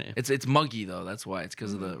 Yeah. Yeah. It's muggy though. That's why. It's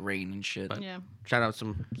because of the rain and shit. But- Yeah. Shout out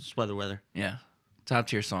some Sweater Weather. Yeah, top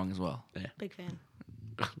tier song as well. Big fan.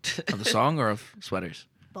 Of the song or of sweaters?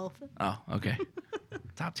 Both. Oh, okay.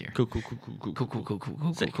 Top tier. Cool.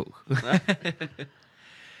 Cool.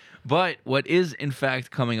 But what is in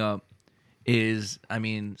fact coming up is,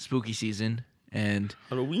 spooky season, and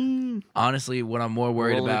Halloween. honestly, what I'm more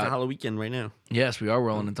worried Rolling into about. Halloween weekend right now. Yes, we are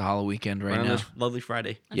rolling into Halloween weekend right on now. this lovely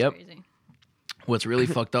Friday. That's Yep. crazy. What's really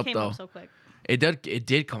fucked up Came though, up so quick. it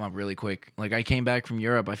did come up really quick. Like I came back from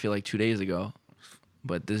Europe, I feel like 2 days ago,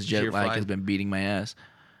 but this jet You're lag fine. has been beating my ass.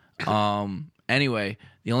 Anyway,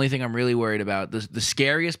 the only thing I'm really worried about, the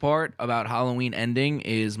scariest part about Halloween ending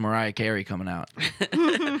is Mariah Carey coming out.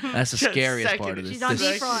 That's the Just scariest second. part of this. She's on The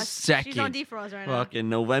defrost. second. She's on defrost right now. Fucking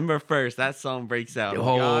November 1st, that song breaks out. Oh.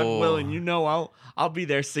 God willing, I'll be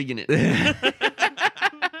there singing it.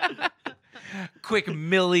 Quick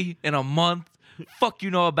Millie in a month. Fuck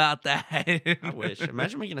you know about that. I wish.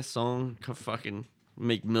 Imagine making a song fucking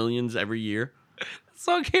make millions every year.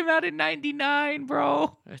 Song came out in '99,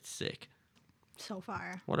 bro. That's sick. So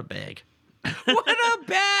far. What a bag. What a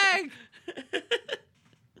bag.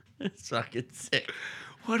 It's fucking sick.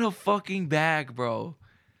 What a fucking bag, bro.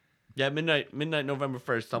 Yeah, midnight November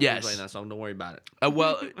 1st. Somebody's Yes. playing that song. Don't worry about it.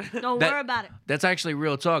 Well, Don't That- worry about it. that's actually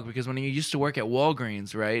real talk because when you used to work at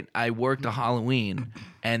Walgreens, right? I worked a Halloween,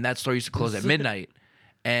 and that store used to close at midnight.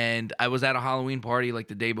 And I was at a Halloween party like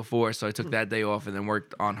the day before, so I took that day off and then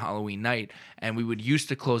worked on Halloween night. And we would used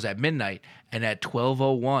to close at midnight, and at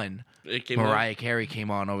 12:01, It came Mariah Carey came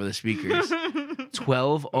on over the speakers.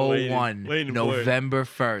 12:01, Waiting for it. November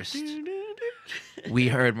 1st. We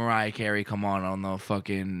heard Mariah Carey come on the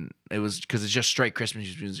fucking. It was because it's just straight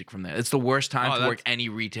Christmas music from there. It's the worst time Oh, to work that's- any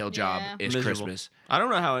retail job. Yeah. Is Miserable. Christmas. I don't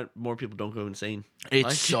know how more people don't go insane.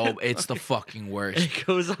 It's Like- it's the fucking worst. It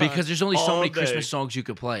goes on Because there's only so all many day. Christmas songs you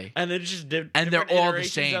could play. And it's just And they're different all the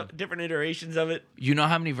iterations same. different iterations of it. You know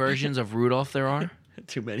how many versions of Rudolph there are?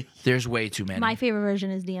 Too many. There's way too many. My favorite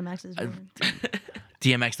version is DMX's version.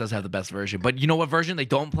 DMX does have the best version, but you know what version they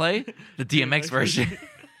don't play? The DMX version.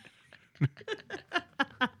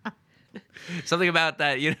 Something about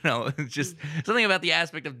that, just something about the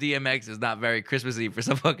aspect of DMX is not very Christmassy for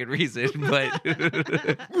some fucking reason. But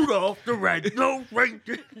Rudolph the Red-Nosed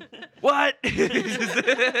Reindeer. what?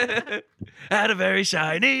 Had a very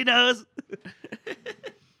shiny nose.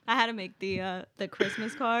 I had to make the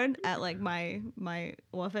Christmas card at like my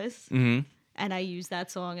office, Mm-hmm. and I used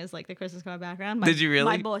that song as like the Christmas card background. Did you really?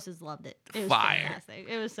 My bosses loved it. It was Fire. fantastic.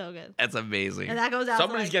 It was so good. That's amazing. And that goes out.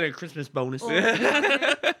 Somebody's to, like, getting a Christmas bonus. all the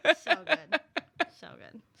time. So good. So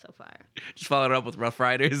good. So fire. Just followed up with Rough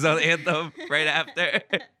Riders on Anthem right after.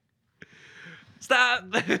 Stop.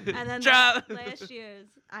 And then Drop. last year's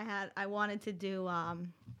I wanted to do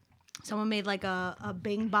someone made like a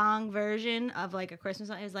Bing Bong version of like a Christmas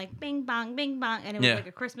song. It was like Bing Bong, Bing Bong, and it was Yeah. like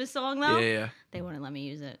a Christmas song though. Yeah. They wouldn't let me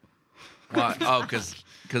use it. Why? Oh, because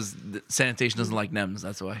sanitation doesn't like NEMS.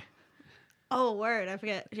 That's why. Oh, word. I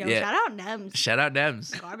forget. Yo, Yeah. shout out Nems. Shout out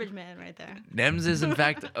Nems. Garbage man right there. Nems is in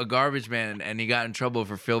fact a garbage man, and he got in trouble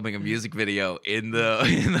for filming a music video in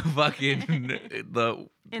the fucking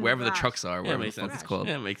In wherever the garage. trucks are, Yeah, wherever the makes fuck sense. it's called.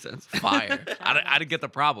 Yeah, makes sense. Fire. I didn't get the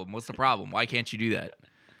problem. What's the problem? Why can't you do that?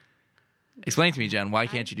 Explain to me, Jen. Why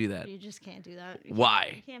can't you do that? You just can't do that. You Why?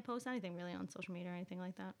 Can't, you can't post anything really on social media or anything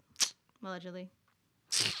like that. Allegedly.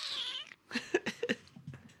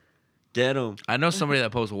 Get him. I know somebody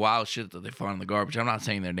that posts wild shit that they find in the garbage. I'm not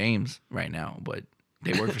saying their names right now, but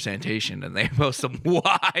they work for sanitation and they post some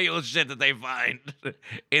wild shit that they find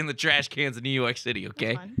in the trash cans in New York City.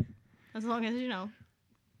 Okay, That's fine. As long as,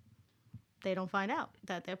 they don't find out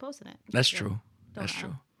that they're posting it. that's Yeah. true. Don't That's know.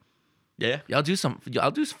 true. Yeah.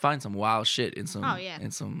 Y'all find some wild shit in some. Oh, yeah.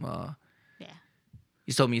 In some. Yeah.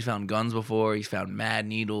 He's told me he's found guns before. He's found mad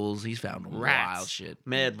needles. He's found Rats. wild shit.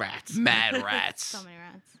 Mad rats. Mad rats. So many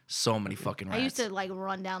rats. So many fucking rats. I used to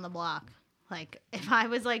run down the block. Like if I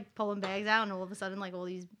was pulling bags out and all of a sudden all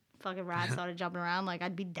these fucking rats started jumping around,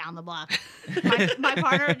 I'd be down the block. My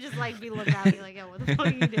partner would just be looking at me like, yo, what the fuck are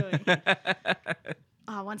you doing?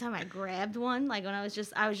 One time I grabbed one, when I was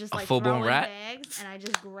just full-blown throwing rat? bags, and I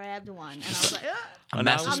just grabbed one, and I was like, a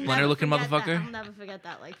massive I'll splinter never looking forget that. motherfucker. I'll never forget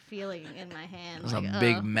that feeling in my hand. It was a Like,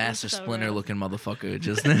 big, it massive was so splinter gross. looking motherfucker.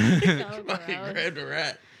 Just So Fucking gross. grabbed a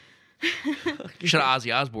rat. you should have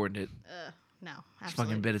Ozzy Osbourne it. No, Just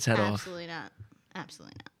absolutely. fucking bit its head off. Absolutely not.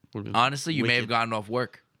 Absolutely not. Would've been Honestly, you may have wicked. gotten off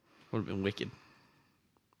work. Would have been wicked.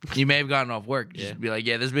 You may have gotten off work. Just Yeah. be like,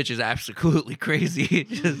 yeah, this bitch is absolutely crazy.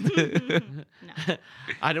 Just No.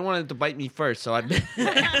 I didn't want it to bite me first, so I. that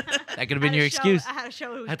could have been I your had to show- excuse. I had to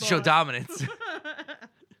show who's Had to show boss. dominance.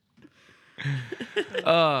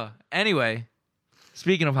 Anyway,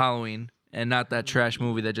 speaking of Halloween and not that trash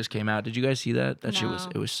movie that just came out, did you guys see that? That shit No.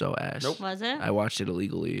 was so ass. Nope. Was it? I watched it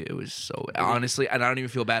illegally. It was so honestly, and I don't even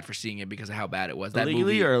feel bad for seeing it because of how bad it was. That Legally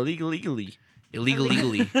movie, or illegally? illegally.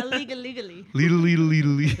 Legally.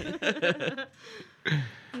 Legally.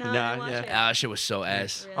 No, Nah, I watched yeah. it. Ah, shit was so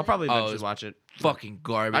ass. Really? I'll probably Oh, eventually it's watch it. Fucking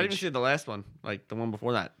garbage. I didn't even see the last one, like the one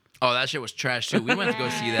before that. Oh, that shit was trash too. We went to go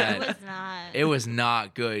see Yeah, that. It was not. It was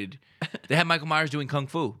not good. They had Michael Myers doing kung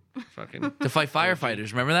fu Fucking to fight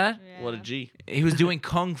firefighters. Remember that? Yeah. what a G. He was doing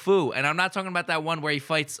kung fu, and I'm not talking about that one where he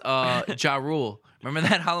fights Ja Rule. Remember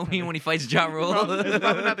that Halloween when he fights Ja Rule? It's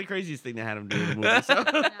probably not the craziest thing they had him do in the movie. So.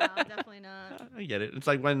 No, definitely not. I get it. It's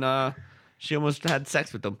like when she almost had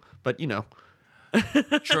sex with him, but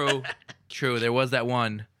True. There was that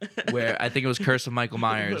one where I think it was Curse of Michael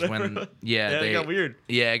Myers when it got weird.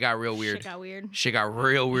 Yeah, it got real Shit weird. got weird. Shit got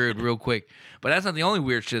real weird real quick. But that's not the only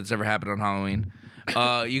weird shit that's ever happened on Halloween.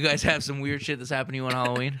 You guys have some weird shit that's happened to you on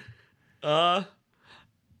Halloween?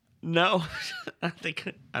 No, I think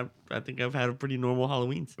I've had a pretty normal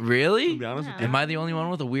Halloween's. Really? To be honest Yeah. with you. Am I the only one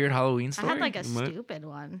with a weird Halloween I story? had a What? stupid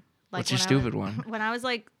one. What's when your I stupid was- one? When I was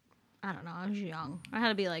I don't know, I was young. I had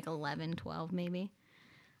to be 11, 12 maybe.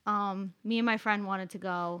 Me and my friend wanted to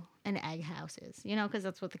go in egg houses, because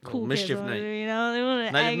that's what the cool kids mischief wanted to night. do, They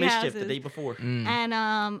wanted Night egg of mischief houses. the day before. Mm. And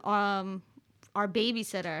our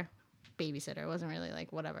babysitter wasn't really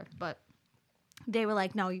whatever, but they were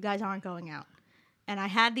like, no, you guys aren't going out. And I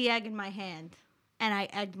had the egg in my hand and I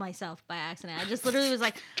egged myself by accident. I just literally was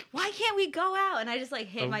like, why can't we go out? And I just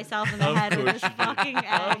hit myself in the of head with course this you did. fucking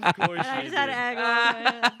egg. Of course And I you just had did. an egg all over my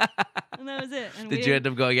head. And that was it. And we Did you end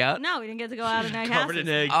didn't- up going out? No, we didn't get to go out in egg Covered houses. in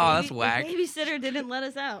egg. Oh, that's The whack. babysitter didn't let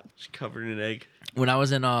us out. Just covered in egg. When I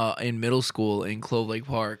was in middle school in Clove Lake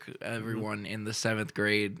Park, everyone in the 7th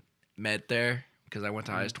grade met there because I went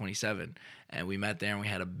to IS 27, and we met there and we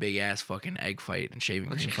had a big ass fucking egg fight and shaving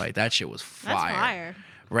cream fight. That shit was That's fire.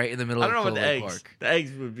 Right in the middle I of don't know Clove about the Lake eggs. Park. The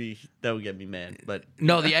eggs would get me mad, but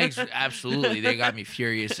No, the eggs absolutely they got me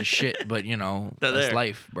furious as shit. But They're that's there.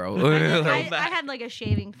 life, bro. I back. had a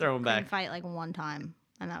shaving Throw 'em cream back. fight one time.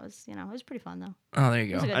 And that was, it was pretty fun though. Oh, there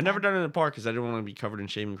you It was a go. good I never time. done it in the park because I didn't want to be covered in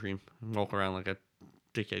shaving cream and walk around like a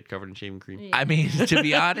dickhead covered in shaving cream. Yeah. I mean, to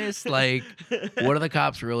be honest, what are the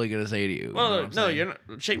cops really gonna say to you? You know what Well, I'm no, saying? you're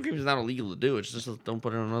not. Shaving cream is not illegal to do. It's just don't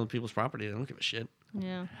put it on other people's property. I don't give a shit.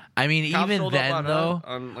 Yeah. I mean, Cops even rolled up then on, though.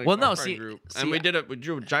 on, Well, no, our friend see- group. see, and we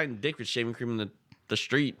drew a giant dick with shaving cream in the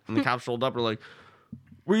street, and the cops rolled up. Were like,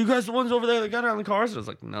 "Were you guys the ones over there that got out in the cars?" And I was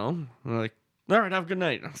like, "No." And they're like, "All right, have a good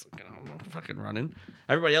night." And I was like, "I'm not fucking running."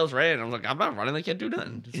 Everybody else ran. I was like, "I'm not running. They can't do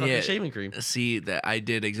nothing. It's fucking Yeah. shaving cream." See that I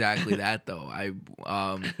did exactly that though. I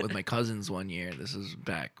with my cousins one year. This is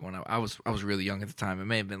back when I was really young at the time. It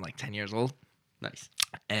may have been 10 years old. Nice.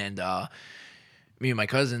 And me and my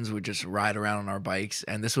cousins would just ride around on our bikes.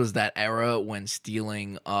 And this was that era when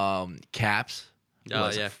stealing caps Oh,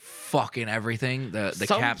 was yeah. fucking everything. The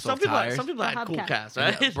caps some off people, tires. Some people had The cool hubcap. caps,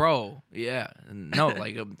 Yeah, right? bro, yeah. No,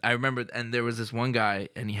 like I remember, and there was this one guy,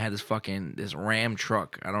 and he had this Ram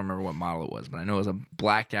truck. I don't remember what model it was, but I know it was a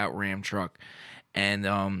blacked out Ram truck, and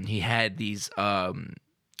he had these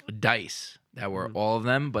dice that were all of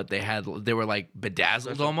them, but they were like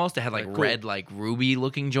bedazzled almost. They had like Cool. red, like ruby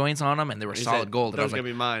looking joints on them, and they were He solid said, gold. And I "Those was like,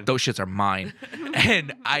 gonna be mine." those shits are mine.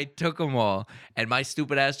 And I took them all, and my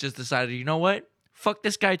stupid ass just decided, you know what? Fuck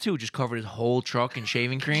this guy too. Just covered his whole truck in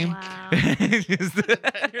shaving cream. Wow. Just-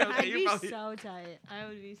 I'd You be probably- so tight. I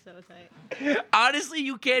would be so tight. Honestly,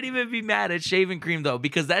 you can't even be mad at shaving cream though,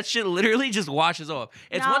 because that shit literally just washes off.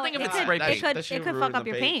 It's one thing if it it's could- spray that paint. that It shit could ruin fuck up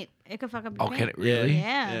the your paint. paint. It could fuck up your Oh, paint. can it really?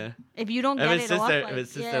 Yeah. Yeah. If you don't If get it it sits off, there, like, if it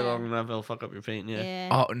sits yeah. there long enough, it'll fuck up your paint. Yeah. Yeah.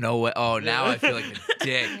 Oh no way! Oh, now I feel like a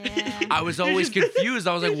dick. Yeah. I was always confused.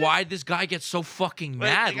 I was like, why'd this guy get so fucking Wait,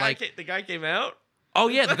 mad? the guy came out. Oh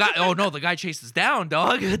yeah, the guy. Oh no, the guy chased us down,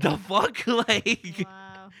 dog. What the fuck? Like,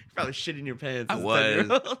 Wow. Probably shitting your pants. I as a was.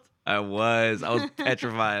 10-year-old. I was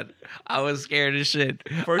petrified. I was scared as shit.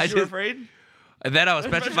 First, I you were just- afraid. And then I was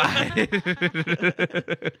petrified.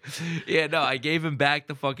 Yeah, no, I gave him back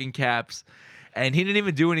the fucking caps. And he didn't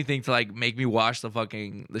even do anything to like make me wash the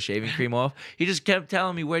shaving cream off. He just kept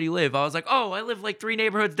telling me, where do you live? I was like, oh, I live like 3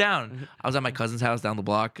 neighborhoods down. I was at my cousin's house down the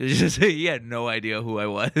block. He had no idea who I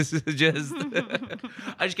was.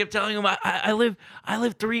 I just kept telling him I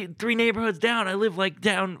live three neighborhoods down. I live like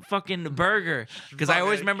down fucking Burger. Because I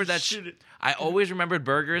always remembered that shit. I always remembered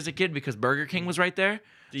Burger as a kid because Burger King was right there.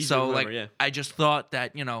 Easy So to remember, like yeah. I just thought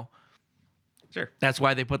that, Sure. that's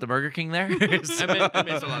why they put the Burger King there. So- That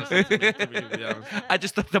makes a lot of sense. To me, to be honest. I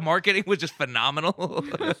just thought the marketing was just phenomenal.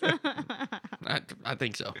 I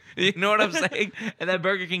think so. You know what I'm saying? And that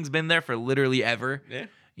Burger King's been there for literally ever. Yeah.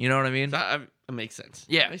 You know what I mean? It makes sense.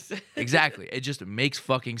 Yeah, Makes sense. exactly. It just makes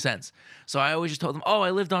fucking sense. So I always just told them, oh,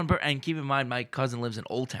 I lived on and keep in mind, my cousin lives in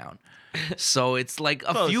Old Town. So it's like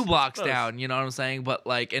a Close, few blocks close. down, you know what I'm saying? But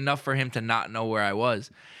like enough for him to not know where I was.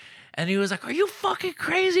 And he was like, are you fucking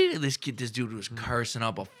crazy? This dude was cursing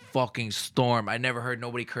up a fucking storm. I never heard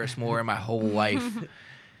nobody curse more in my whole life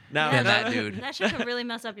Now, than now- that dude. That shit could really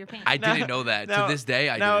mess up your paint. I didn't know that. now- To this day,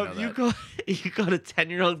 I now, didn't know if that. you got a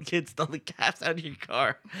 10-year-old kid stole the caps out of your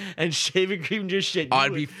car and shaving cream just shit. you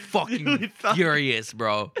I'd would- be you fucking would fucking- furious,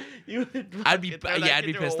 bro. You would I'd be fucking throw that I'd kid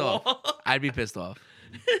be through a pissed off. wall. I'd be pissed off.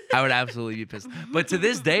 I would absolutely be pissed. But to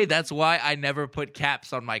this day, that's why I never put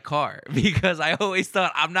caps on my car because I always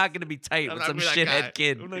thought I'm not gonna be tight I'm with not some gonna be that guy. shithead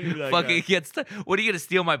kid. I'm not gonna be that Fucking guy. gets. What are you gonna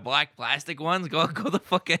steal my black plastic ones? Go the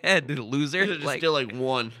fuck ahead, loser. Just Like, still like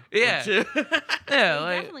one. or Yeah. two. yeah, I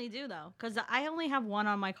like, definitely do though, because I only have 1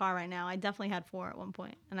 on my car right now. I definitely had 4 at one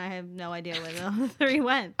point, and I have no idea where the other 3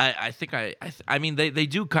 went. I think I mean they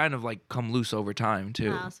do kind of like come loose over time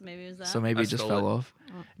too. So maybe it was that. So maybe I it just stole fell it. off.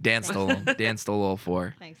 Dan stole them. Dan stole all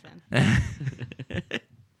 4. Thanks, man.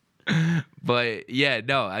 But yeah,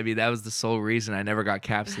 no, I mean that was the sole reason I never got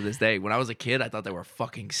caps to this day. When I was a kid, I thought they were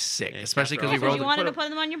fucking sick, Yeah, especially caps are because we awesome. rode. you the- wanted to put put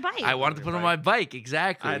them on your bike. I wanted to put them on my bike,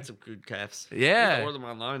 exactly. I had some good caps. Yeah. I used to order them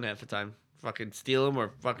online half the time. Fucking steal them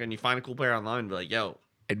or fucking you find a cool pair online and be like, yo,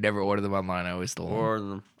 I never ordered them online. I always stole them. order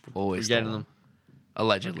them. Always You're stole getting them.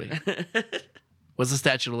 Allegedly. What's the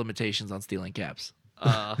statute of limitations on stealing caps?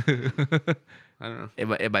 I don't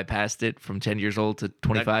know. Am I past it from 10 years old to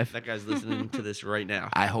 25? That guy's listening to this right now.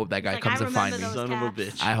 I hope that guy Like, comes I and finds remember me. those Son of a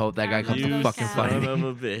caps. bitch. I hope that guy comes You and those fucking caps. find Son me.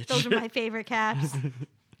 of a bitch. Those are my favorite caps.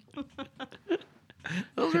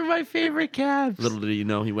 Those are my favorite caps. Little did you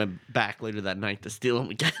know, he went back later that night to steal them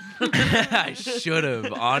again. I should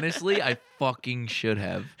have. Honestly, I fucking should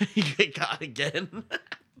have. He got caught again.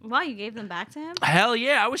 Wow, you gave them back to him? Hell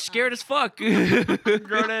yeah, I was scared as fuck. Grown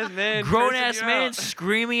ass man. Grown cursing ass you man out.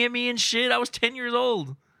 screaming at me and shit. I was 10 years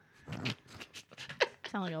old.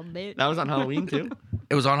 Sound like a bitch. That was on Halloween too.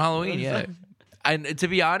 It was on Halloween, yeah. And to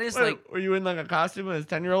be honest, Wait, like were you in like a costume as a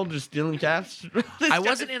 10-year-old just stealing caps? I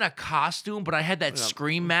wasn't in a costume, but I had that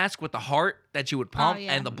scream mask with the heart that you would pump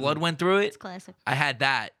yeah. and the blood went through it. It's classic. I had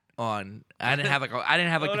that on. I didn't have like the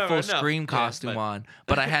Whatever, full no. scream Yeah, costume but- on,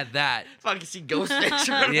 but I had that Fucking see Ghostface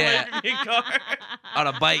running Yeah. away from your car. on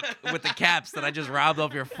a bike with the caps that I just robbed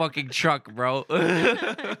off your fucking truck, bro.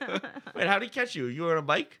 Wait, how did he catch you? You were on a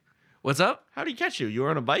bike? What's up? How did he catch you? You were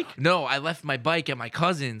on a bike? No, I left my bike at my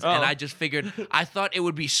cousin's, and Oh. I just figured I thought it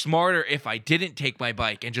would be smarter if I didn't take my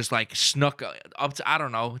bike and just like snuck up to, I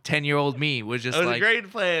don't know, 10-year-old me was just That was like, a great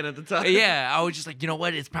plan at the time. yeah, I was just like, you know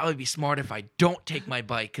what? It's probably be smart if I don't take my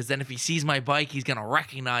bike, because then if he sees my bike, he's gonna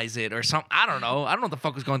recognize it or something. I don't know what the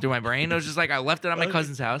fuck was going through my brain. It was just like I left it at my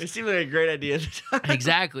cousin's house. It seemed like a great idea at the time.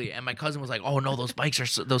 Exactly, and my cousin was like, "Oh no, those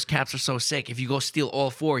those caps are so sick. If you go steal all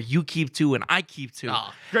 4, you keep 2 and I keep 2." Oh,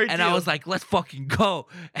 great and deal. I was like, "Let's fucking go!"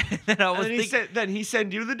 And then I was And then thinking, he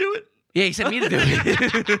sent you to do it? yeah, he sent me to do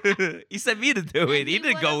it. He sent me to do it. He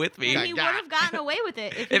didn't go with me. And he would have gotten away with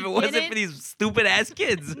it If it wasn't for these stupid ass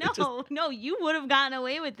kids. No, you would have gotten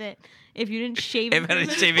away with it if you didn't shave. If I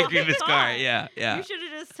didn't shave and cream his car, yeah. yeah. You should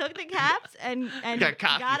have just took the caps and Got got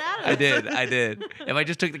coffee. out of it. I did. If I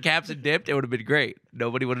just took the caps and dipped, it would have been great.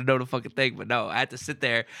 Nobody would have known a fucking thing. But no, I had to sit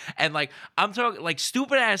there and like I'm talking like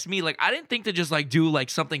stupid ass me. Like I didn't think to just like do like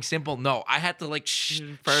something simple. No, I had to like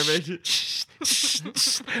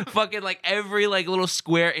fucking like every like little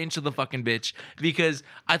square inch of the fucking bitch because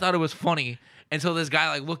I thought it was funny. Until this guy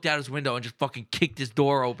like looked out his window and just fucking kicked his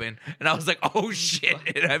door open, and I was like, "Oh shit!"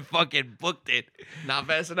 And I fucking booked it. Not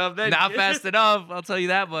fast enough then. Not fast enough. I'll tell you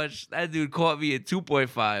that much. That dude caught me at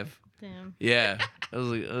 2.5. Damn. Yeah, it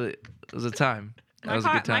was a time. That My was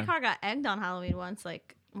car, a good time. my car got egged on Halloween once.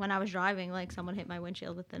 Like when I was driving, like someone hit my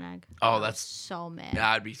windshield with an egg. Oh, I was that's- so mad.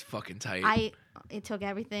 That'd be fucking tight. It took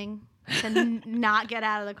everything to not get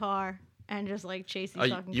out of the car and just like chase these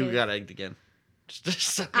Oh, fucking you kids. got egged again.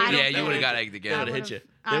 I don't yeah, you think- would have got egged They again. would have hit you.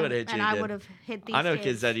 They would have hit you And I again. would have hit these I know kids.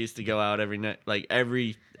 kids that used to go out every night, like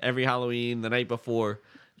every Halloween, the night before,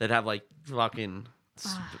 they'd have like fucking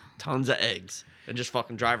tons of eggs and just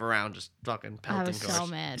fucking drive around, just fucking I pelting was cars. so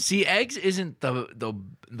mad. See, eggs isn't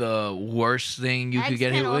the worst thing you Eggs could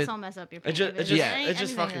get can hit with. also mess up your It just, pancreas. Yeah. it just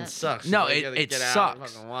Anything fucking that- sucks. No, You it- gotta it get out and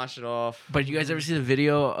sucks. fucking wash it off. But you guys ever see the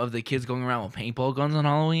video of the kids going around with paintball guns on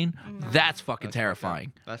Halloween? That's fucking That's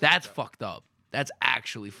terrifying. fucked up. That's That's fucked up. That's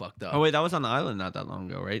actually fucked up. Oh wait, that was on the island not that long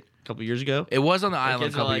ago, right? A couple years ago. It was on the The island a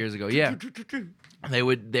kids are couple like, years ago. Yeah. They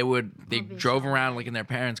be drove so around like in their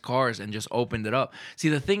parents' cars and just opened it up. See,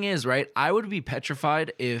 the thing is, right? I would be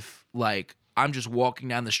petrified if like I'm just walking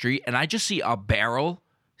down the street and I just see a barrel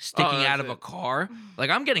sticking that's out of it. a car. Like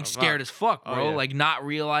I'm getting fuck. scared as fuck, Oh, bro. yeah. Like not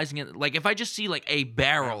realizing it. Like if I just see like a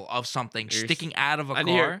barrel of something You're sticking out of a And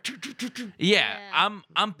car. here, Yeah, Yeah.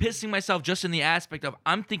 I'm pissing myself just in the aspect of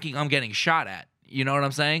I'm thinking I'm getting shot at. You know what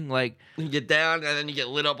I'm saying? Like you get down and then you get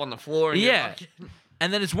lit up on the floor. And Yeah. you're fucking-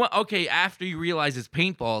 and then it's one okay after you realize it's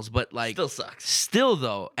paintballs, but like still sucks. Still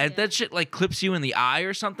though, and Yeah. that shit like clips you in the eye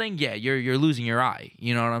or something. Yeah, you're losing your eye.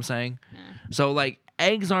 You know what I'm saying? Yeah. So like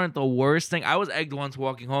eggs aren't the worst thing. I was egged once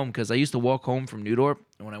walking home because I used to walk home from Newdorp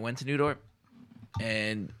when I went to Newdorp,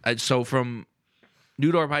 and so from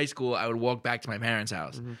Newdorp High School I would walk back to my parents'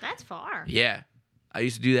 house. That's far. Yeah, I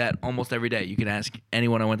used to do that almost every day. You can ask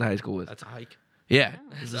anyone I went to high school with. That's a hike. Yeah, Wow.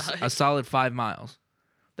 it was That's a hike. a solid 5 miles.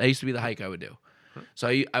 That used to be the hike I would do. So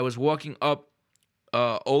I was walking up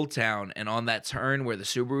Old Town, and on that turn where the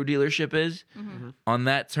Subaru dealership is, on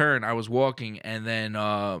that turn I was walking, and then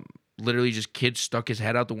literally just kid stuck his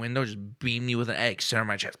head out the window, just beamed me with an egg, center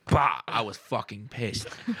my chest. Bah! I was fucking pissed.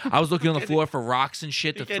 I was looking on the floor for rocks and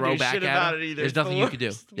shit to You can't throw do back shit at about him. it either. There's It's the nothing you could do.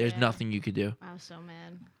 worst. There's Yeah. nothing you could do. I was so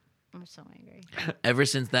mad. I'm so angry. Ever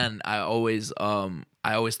since then, I always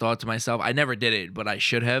thought to myself, I never did it, but I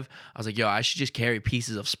should have. I was like, yo, I should just carry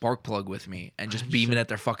pieces of spark plug with me and just beam it at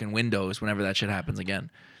their fucking windows whenever that shit happens again.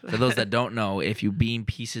 For those that don't know, if you beam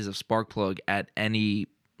pieces of spark plug at any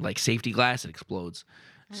like safety glass, it explodes.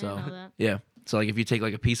 I So didn't know that. yeah, so like if you take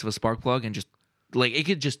like a piece of a spark plug and just like it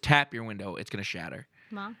could just tap your window, it's gonna shatter.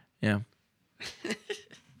 Mom? Yeah,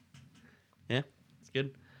 Yeah, it's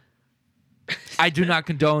good. I do not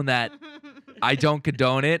condone that. I don't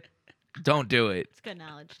condone it. Don't do it. It's good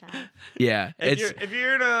knowledge to have. Yeah, If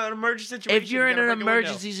you're in an emergency situation, if you're in you an gotta break a window.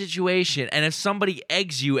 emergency situation and if somebody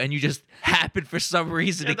eggs you and you just happen for some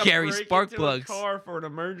reason You to have carry break spark into plugs. A car for an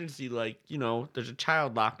emergency, like there's a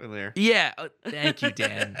child locked in there. Yeah, thank you,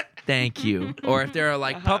 Dan. Thank you. Or if there are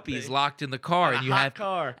like hot puppies thing. locked in the car And and a you hot have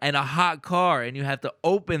car. and a hot car and you have to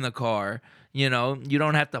open the car, you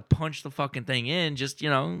don't have to punch the fucking thing in, just,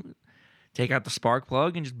 take out the spark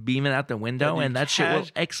plug and just beam it out the window you and that shit will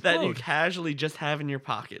That you explode. casually just have in your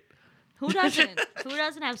pocket. Who doesn't? Who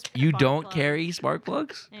doesn't have You spark don't plug carry spark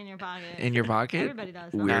plugs in your pocket? in your pocket? Everybody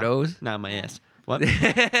does. Weirdos. Not my ass. What?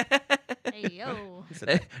 Hey, yo.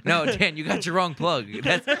 No, Dan, you got your wrong plug.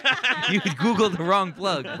 That's, you Googled the wrong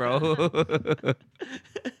plug, bro.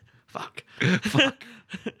 Fuck.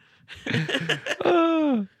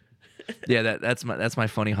 Oh. Yeah, that's my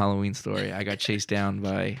funny Halloween story. I got chased down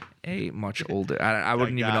by a much older. I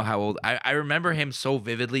wouldn't even know how old. I remember him so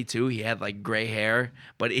vividly too. He had like gray hair,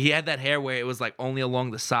 but he had that hair where it was like only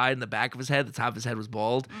along the side and the back of his head. The top of his head was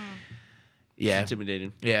bald. Yeah,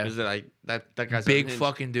 Intimidating. Yeah. Is it like that guy's big unhinged.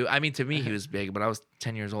 fucking dude. I mean, to me he was big, but I was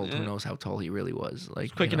 10 years old. Who Yeah. knows how tall he really was?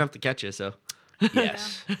 Like quick you know. enough to catch you, so.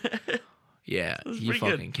 Yes. Yeah, was he pretty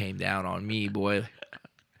good. fucking came down on me, boy.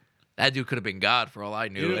 That dude could have been God for all I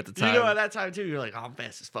knew at the time. You know, at that time too, you're like, oh, I'm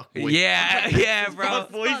fast as fuck, boy. Yeah, yeah, bro.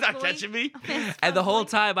 Fuck, boy, he's Fuck, not boy. catching me. And the whole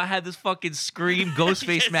time I had this fucking Scream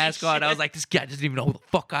Ghostface Yes, mask on. I was shit. like, this guy doesn't even know who the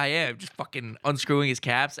fuck I am. Just fucking unscrewing his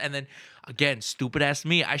caps. And then again, stupid ass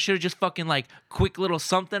me. I should have just fucking like quick little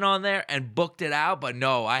something on there and booked it out. But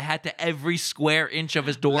no, I had to every square inch of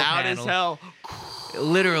his door Loud panel. as hell.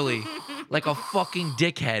 Literally. Like a fucking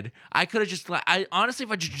dickhead. I could have just like I honestly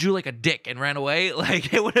if I just drew like a dick and ran away,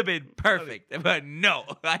 like it would have been perfect. But no,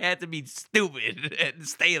 I had to be stupid and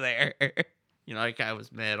stay there. You know, that guy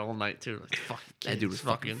was mad all night too. Like, fuck, That dude was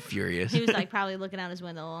fucking furious. He was like probably looking out his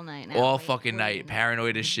window all night. now, All waiting, fucking night. waiting,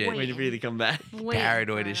 Paranoid as shit. waiting for you to come back. waiting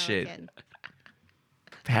paranoid for as another shit. kid.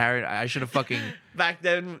 I should have fucking Back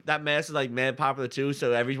then, that mask was like mad popular too.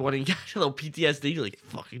 So everyone got a little PTSD. You're like,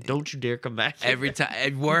 fucking, don't you dare come back. every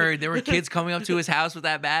time. Word, there were kids coming up to his house with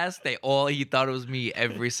that mask. He thought it was me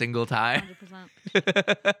every single time.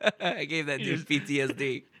 100%. I gave that dude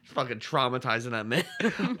PTSD. Fucking traumatizing that man.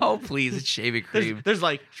 Oh please, it's shaving cream. There's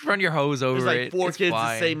like Just run your hose over there's like it. 4 It's kids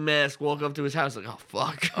fine. the same mask walk up to his house like, oh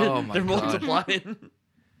fuck. Oh, my They're God. multiplying.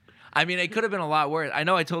 I mean, it could have been a lot worse. I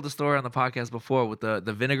know I told the story on the podcast before with the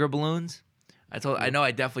vinegar balloons. I know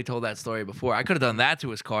I definitely told that story before. I could have done that to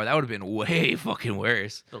his car. That would have been way fucking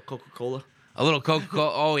worse. Little Coca-Cola. A little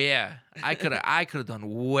Coca-Cola. Oh yeah, I could have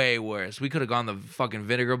done way worse. We could have gone the fucking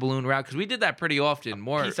vinegar balloon route because we did that pretty often.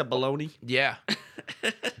 More, Piece of bologna. yeah.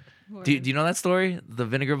 Do you know that story? The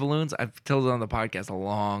vinegar balloons? I've told it on the podcast a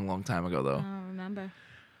long, long time ago though. I don't remember.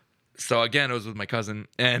 So again, it was with my cousin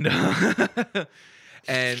and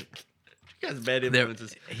and You guys bad there,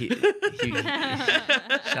 influences.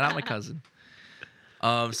 shout out my cousin.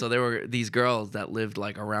 So there were these girls that lived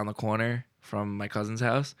like around the corner from my cousin's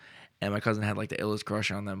house, and my cousin had like the illest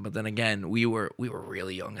crush on them. But then again, we were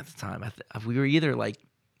really young at the time. We were either like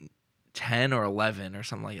 10 or 11 or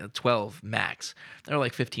something like that, 12 max. They were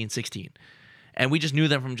like 15, 16. And we just knew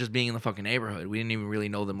them from just being in the fucking neighborhood. We didn't even really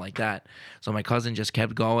know them like that. So my cousin just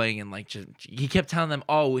kept going and like he kept telling them,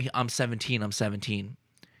 "Oh, I'm 17. I'm 17."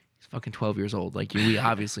 He's fucking 12 years old. Like we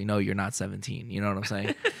obviously know you're not 17. You know what I'm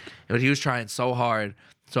saying? But he was trying so hard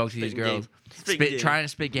to talk to these Spitting girls, game. Spitting game. trying to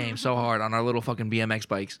spit game so hard on our little fucking BMX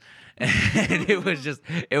bikes, and it was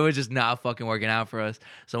just not fucking working out for us.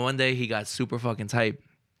 So one day he got super fucking tight,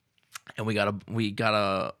 and we got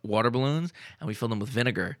a water balloons and we filled them with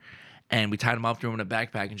vinegar. And we tied them up, threw them in a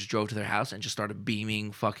backpack, and just drove to their house and just started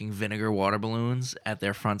beaming fucking vinegar water balloons at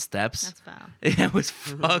their front steps. That's foul. It was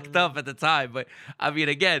fucked up at the time, but I mean,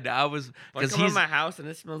 again, I was Like, because come in he's. my house and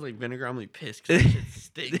it smells like vinegar. I'm like pissed because that shit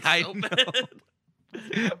stinks I so know.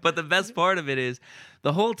 bad. But the best part of it is,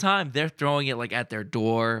 the whole time they're throwing it like at their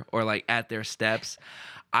door or like at their steps.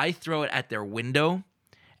 I throw it at their window,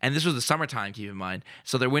 and this was the summertime. Keep in mind,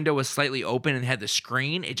 so their window was slightly open and had the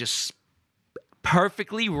screen. It just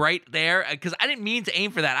perfectly right there because I didn't mean to aim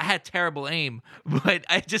for that. I had terrible aim, but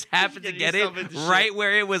I just happened to Get get it yourself into right shit.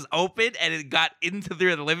 where it was open and it got into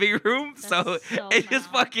their living room. So That's so it just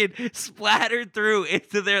foul. fucking splattered through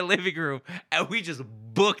into their living room and we just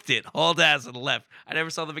booked it, hauled ass and left. I never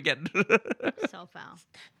saw them again. So foul.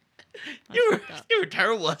 You were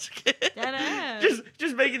terrible as a kid. That is.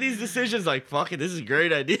 Just making these decisions like, fuck it, this is a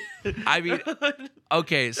great idea. I mean,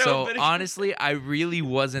 okay, so vinegar. honestly, I really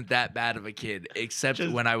wasn't that bad of a kid, except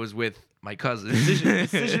Just- when I was with my cousin.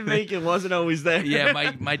 decision making wasn't always there. Yeah,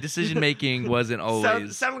 my decision making wasn't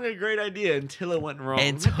always Sounded like a great idea until it went wrong.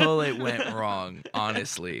 until it went wrong.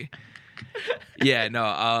 Honestly, yeah,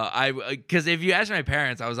 no, because if you ask my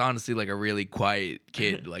parents, I was honestly like a really quiet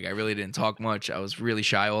kid. Like I really didn't talk much. I was really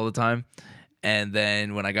shy all the time. And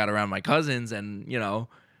then when I got around my cousins, and you know,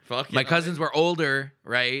 Fuck it, my I'm cousins were older,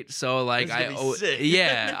 right? So like This is gonna be sick.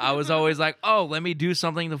 yeah, I was always like, oh, let me do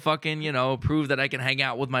something to fucking, you know, prove that I can hang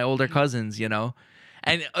out with my older cousins, you know.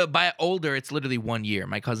 And by older, it's literally 1 year.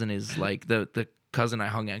 My cousin is like the cousin I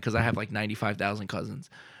hung out because I have like 95,000 cousins.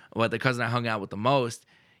 But the cousin I hung out with the most,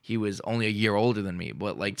 he was only a year older than me.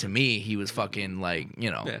 But like to me, he was fucking like, you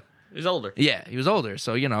know. Yeah, he's older. Yeah, he was older.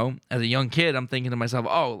 So, you know, as a young kid, I'm thinking to myself,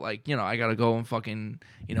 oh, like, you know, I got to go and fucking,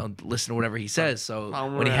 you know, listen to whatever he says. So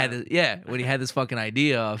when he had this fucking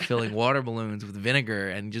idea of filling water balloons with vinegar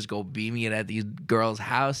and just go beaming it at these girls'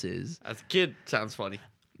 houses. As a kid, sounds funny.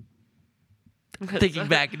 Thinking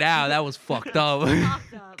back now, that was fucked up.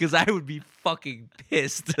 Fucked up. Because I would be fucking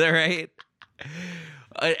pissed, right?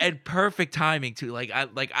 And perfect timing too.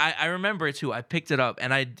 I remember it too. I picked it up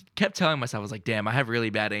and I kept telling myself, I was like, damn, I have really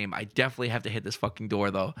bad aim. I definitely have to hit this fucking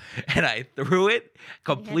door though. And I threw it,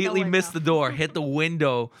 completely missed the door, hit the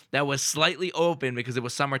window that was slightly open because it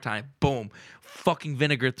was summertime. Boom. Fucking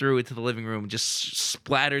vinegar threw it to the living room, just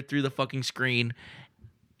splattered through the fucking screen.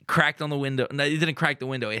 Cracked on the window. No, it didn't crack the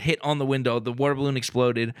window. It hit on the window. The water balloon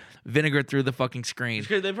exploded. Vinegar through the fucking screen.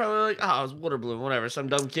 They probably were like, oh, it was water balloon, whatever. Some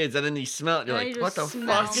dumb kids. And then you smell it. You're And like, you what the just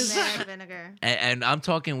smell fuck is mad that? vinegar. And I'm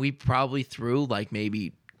talking, we probably threw like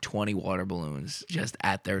maybe 20 water balloons just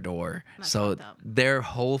at their door. That's So fucked up. their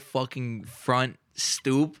whole fucking front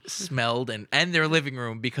stoop smelled and their living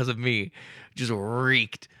room because of me just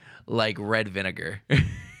reeked like red vinegar.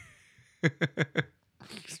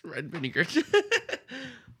 Red vinegar.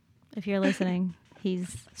 If you're listening,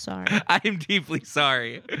 he's sorry. I am deeply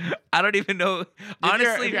sorry. I don't even know.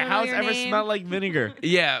 Honestly, if your don't know house your ever name. smelled like vinegar.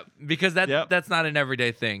 yeah, because Yep. that's not an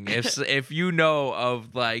everyday thing. If you know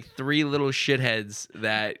of like 3 little shitheads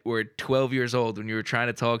that were 12 years old when you were trying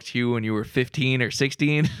to talk to you when you were 15 or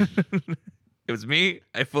 16, it was me.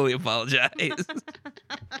 I fully apologize.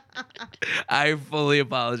 I fully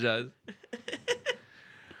apologize.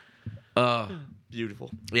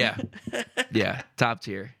 Beautiful. Yeah, top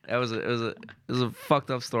tier. It was a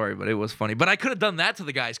fucked up story, but it was funny. But I could have done that to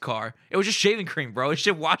the guy's car. It was just shaving cream, bro. It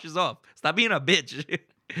shit washes off. Stop being a bitch.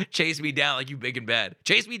 Chase me down like you big and bad.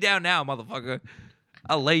 Chase me down now, motherfucker.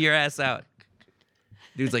 I'll lay your ass out.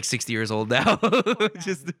 Dude's like 60 years old now.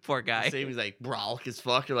 Just the poor guy. Same as like brolic as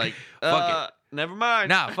fuck. You're like, Fuck it. Never mind.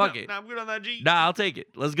 Nah, fuck it. Nah, I'm good on that G. Nah, I'll take it.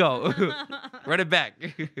 Let's go. Run it back.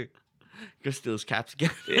 Go steal his caps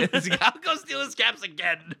again. I'll go steal his caps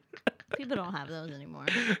again. People don't have those anymore.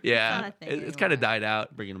 Yeah, not a thing it's kind of anymore. died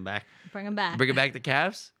out. Bringing them back. Bring them back. Bring it back to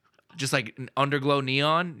caps. Just like an underglow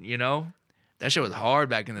neon, you know? That shit was hard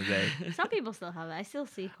back in the day. Some people still have it. I still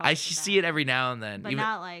see cars. I with see that. it every now and then. But even,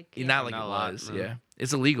 not like. yeah. not like Not it a lot, was. no. Yeah.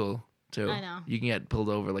 It's illegal, too. I know. You can get pulled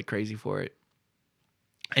over like crazy for it.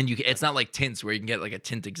 And it's not like tints where you can get like a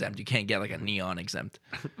tint exempt. You can't get like a neon exempt.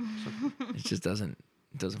 It just doesn't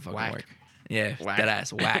fucking Whack. work. Yeah, Whack. that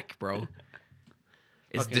ass whack, bro.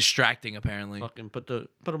 It's Fucking- distracting apparently. Fucking put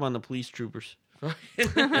them on the police troopers.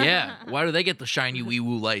 Yeah, why do they get the shiny wee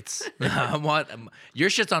woo lights? I want your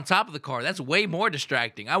shit's on top of the car. That's way more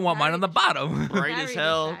distracting. I want mine on the bottom. Bright Very as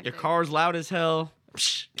hell. Your distracting. car's loud as hell.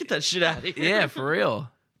 Psh, get that shit out of here. Yeah, for real.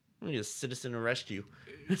 I need a citizen arrest you.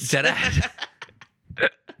 Dead ass.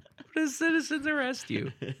 What does citizens arrest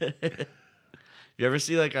you? You ever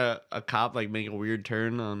see like a cop like make a weird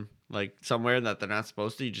turn on like somewhere that they're not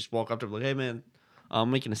supposed to? You just walk up to them like, hey man,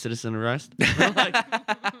 I'm making a citizen arrest. They're like,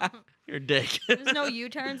 you're a dick. There's no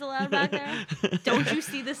U-turns allowed back there. Don't you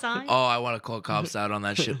see the sign? Oh, I want to call cops out on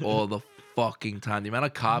that shit all the fucking time. The amount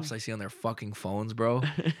of cops I see on their fucking phones, bro.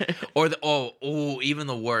 Or even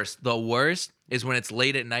the worst. The worst is when it's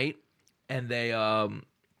late at night and they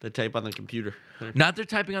They type on the computer. not they're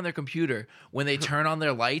typing on their computer when they turn on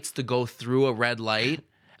their lights to go through a red light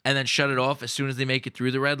and then shut it off as soon as they make it through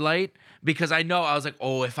the red light. Because I was like,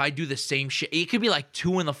 oh, if I do the same shit, it could be like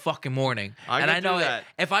 2 in the fucking morning. I and could I know do that.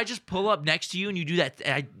 if I just pull up next to you and you do that,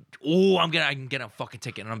 I can get a fucking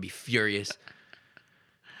ticket and I'm gonna be furious.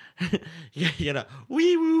 Yeah, you know,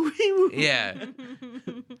 wee woo, wee woo. Yeah,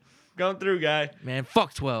 Going through, guy. man,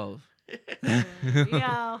 fuck 12.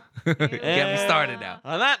 Yo. Get me started now.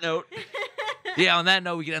 On that note, Yeah, on that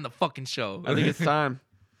note, we can end the fucking show. I think it's time.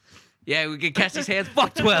 Yeah, we can catch these hands.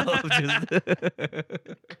 Fuck 12. Just-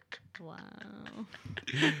 Wow.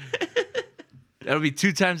 That'll be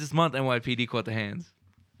 2 times this month. NYPD caught the hands.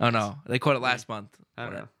 Oh no, they caught it last month. I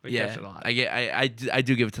don't know. We Yeah, catch it a lot. I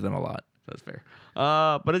do give it to them a lot. That's fair.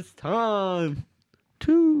 But it's time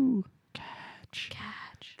to catch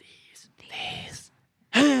These.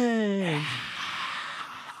 hands.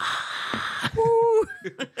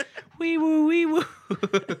 Wee woo, wee woo.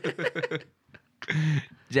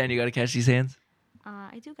 Jen, you gotta catch these hands.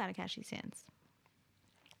 I do gotta catch these hands.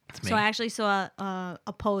 It's me. So I actually saw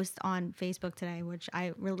a post on Facebook today, which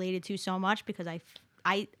I related to so much because I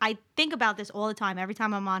think about this all the time. Every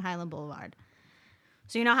time I'm on Highland Boulevard.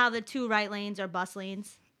 So you know how the 2 right lanes are bus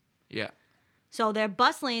lanes? Yeah. So they're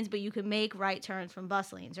bus lanes, but you can make right turns from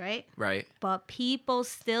bus lanes, right? Right. But people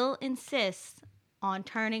still insist on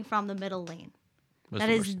turning from the middle lane. What's That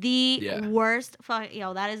the is worst? the Yeah. worst.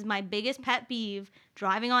 That is my biggest pet peeve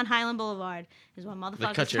driving on Highland Boulevard is when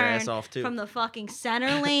motherfuckers cut your ass turn off, too. from the fucking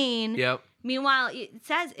center lane. Yep. Meanwhile, it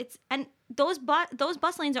says it's and those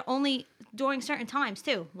bus lanes are only during certain times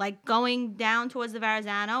too. Like going down towards the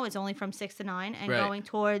Verrazano, it's only from 6 to 9, and Right. going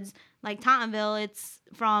towards like Tottenville, it's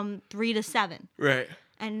from 3 to 7. Right.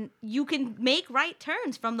 And you can make right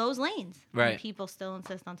turns from those lanes. Right. And people still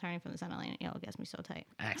insist on turning from the center lane. It gets me so tight.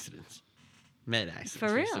 Accidents. Mad accidents. For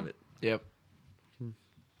most real. of it. Yep.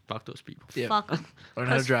 Fuck those people. Yeah. Fuck them. Learn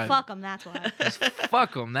how to drive. Fuck them. That's why.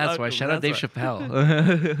 Fuck them. That's Fuck why. 'em, Shout out Dave that's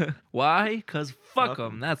Chappelle. Why? Because fuck Fuck 'em.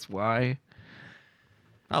 them. That's why.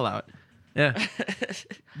 I'll allow it. Yeah.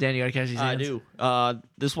 Dan, you gotta catch these I hands? do.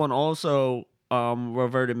 This one also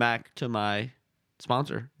reverted back to my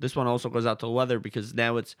sponsor. This one also goes out to the weather because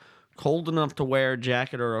now it's cold enough to wear a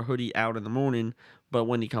jacket or a hoodie out in the morning, but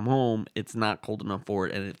when you come home, it's not cold enough for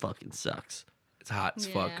it, and it fucking sucks. It's hot as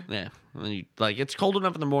fuck. Yeah. Yeah, and like it's cold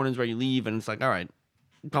enough in the mornings where you leave, and it's like, all right,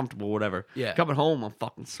 comfortable, whatever. Yeah. Coming home, I'm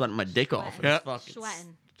fucking sweating my dick off. Sweating. It's fucking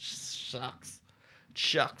Sweating. Sucks.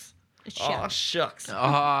 Shucks. It's Oh, shit. shucks.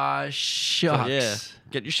 Aw, So, shucks. yeah,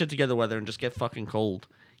 get your shit together, weather, and just get fucking cold.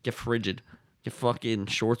 Get frigid. Get fucking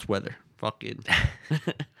shorts weather. Fucking.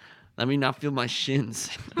 Let me not feel my shins.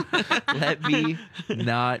 Let me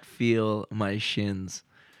not feel my shins.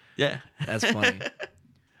 Yeah. That's funny.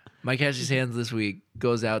 My Catch These Hands this week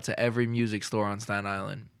goes out to every music store on Staten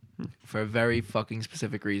Island for a very fucking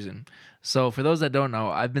specific reason. So for those that don't know,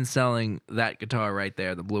 I've been selling that guitar right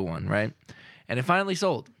there, the blue one, right? And it finally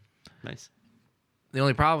sold. Nice. The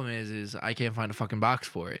only problem is I can't find a fucking box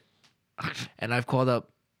for it. And I've called up,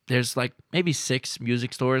 there's like maybe 6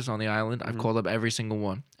 music stores on the island. I've called up every single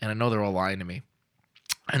one, and I know they're all lying to me.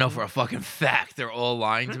 I know for a fucking fact they're all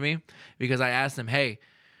lying to me because I asked them, hey,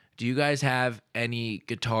 do you guys have any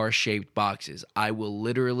guitar-shaped boxes? I will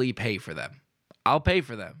literally pay for them. I'll pay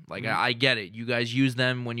for them. Like, I get it. You guys use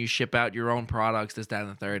them when you ship out your own products, this, that,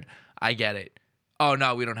 and the third. I get it. Oh,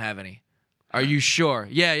 no, we don't have any. Are you sure?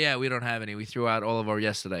 Yeah, we don't have any. We threw out all of our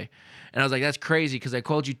yesterday. And I was like, that's crazy because I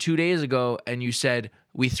called you 2 days ago and you said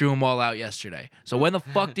we threw them all out yesterday. So when the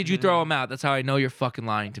fuck did you throw them out? That's how I know you're fucking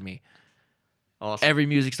lying to me. Awesome. Every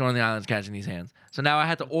music store on the island is catching these hands. So now I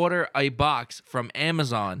had to order a box from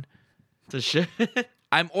Amazon. To shit.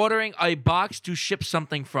 I'm ordering a box to ship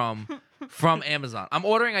something from Amazon. I'm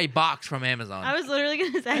ordering a box from Amazon. I was literally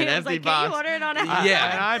gonna say, An I was empty like, box. can you order it on a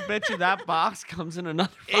Yeah. And I bet you that box comes in another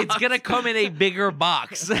box. It's gonna come in a bigger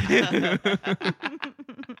box.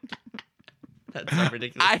 That's so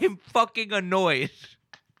ridiculous. I am fucking annoyed.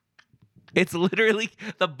 It's literally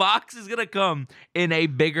the box is gonna come in a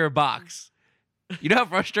bigger box. You know how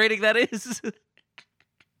frustrating that is?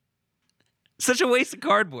 Such a waste of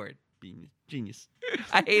cardboard. Genius.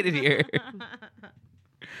 I hate it here.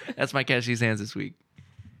 That's my Catch These Hands this week.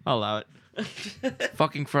 I'll allow it.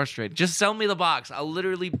 Fucking frustrated. Just sell me the box. I'll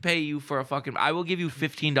literally pay you for a fucking. I will give you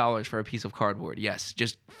 $15 for a piece of cardboard. Yes,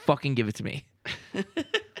 just fucking give it to me.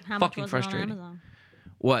 How much Fucking was frustrating. it on Amazon?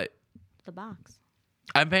 What? The box.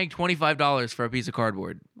 I'm paying $25 for a piece of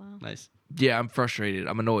cardboard. Wow. Nice. Yeah, I'm frustrated.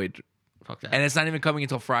 I'm annoyed. Fuck that. And it's not even coming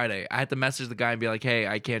until Friday. I had to message the guy and be like, hey,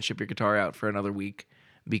 I can't ship your guitar out for another week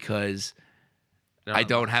because I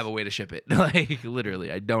don't have a way to ship it. Like,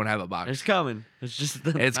 literally, I don't have a box. It's coming. It's just.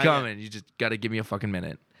 It's not yet. coming. You just got to give me a fucking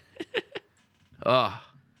minute. Ugh.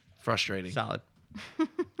 Frustrating. Solid.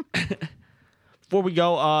 Before we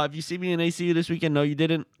go, if you see me in ACU this weekend, no, you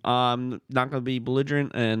didn't. I'm not going to be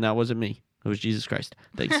belligerent, and that wasn't me. It was Jesus Christ.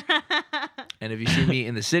 Thanks. And if you see me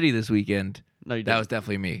in the city this weekend, No, you that didn't. was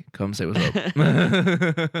definitely me. Come say what's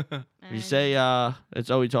up. If you say it's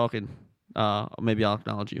Owie talking, maybe I'll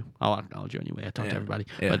acknowledge you. I'll acknowledge you anyway. I talk Yeah. to everybody,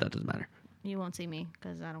 Yeah. but that doesn't matter. You won't see me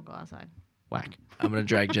because I don't go outside. Whack. I'm going to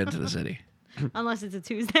drag Jen to the city. Unless it's a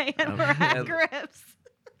Tuesday and we're Yeah. at Grips.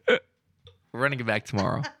 We're running it back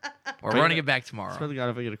tomorrow. We're running it back tomorrow. Swear to God,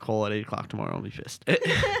 if I get a call at 8 o'clock tomorrow, I'll be pissed.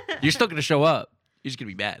 You're still going to show up. You're just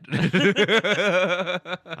going to be mad.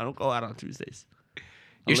 I don't go out on Tuesdays.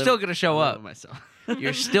 You're still going to show I live up. with myself.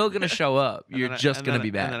 You're still going to show up. And You're then I- just and going to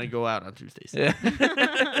then be I- And then I bad. go out on Tuesdays.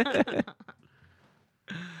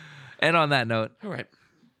 And on that note, All right.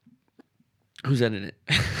 Who's editing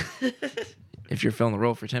it? if you're filling the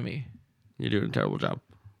role for Timmy, You're doing a terrible job.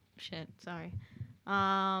 Shit, sorry.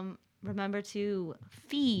 Remember to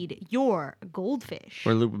feed your goldfish.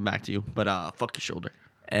 We're looping back to you, but fuck your shoulder.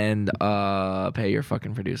 and pay your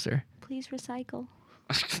fucking producer. Please recycle.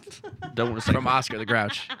 Don't want to From Oscar the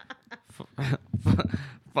Grouch.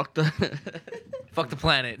 fuck the Fuck the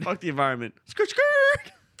planet. fuck the environment. Skirt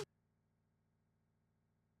skirt.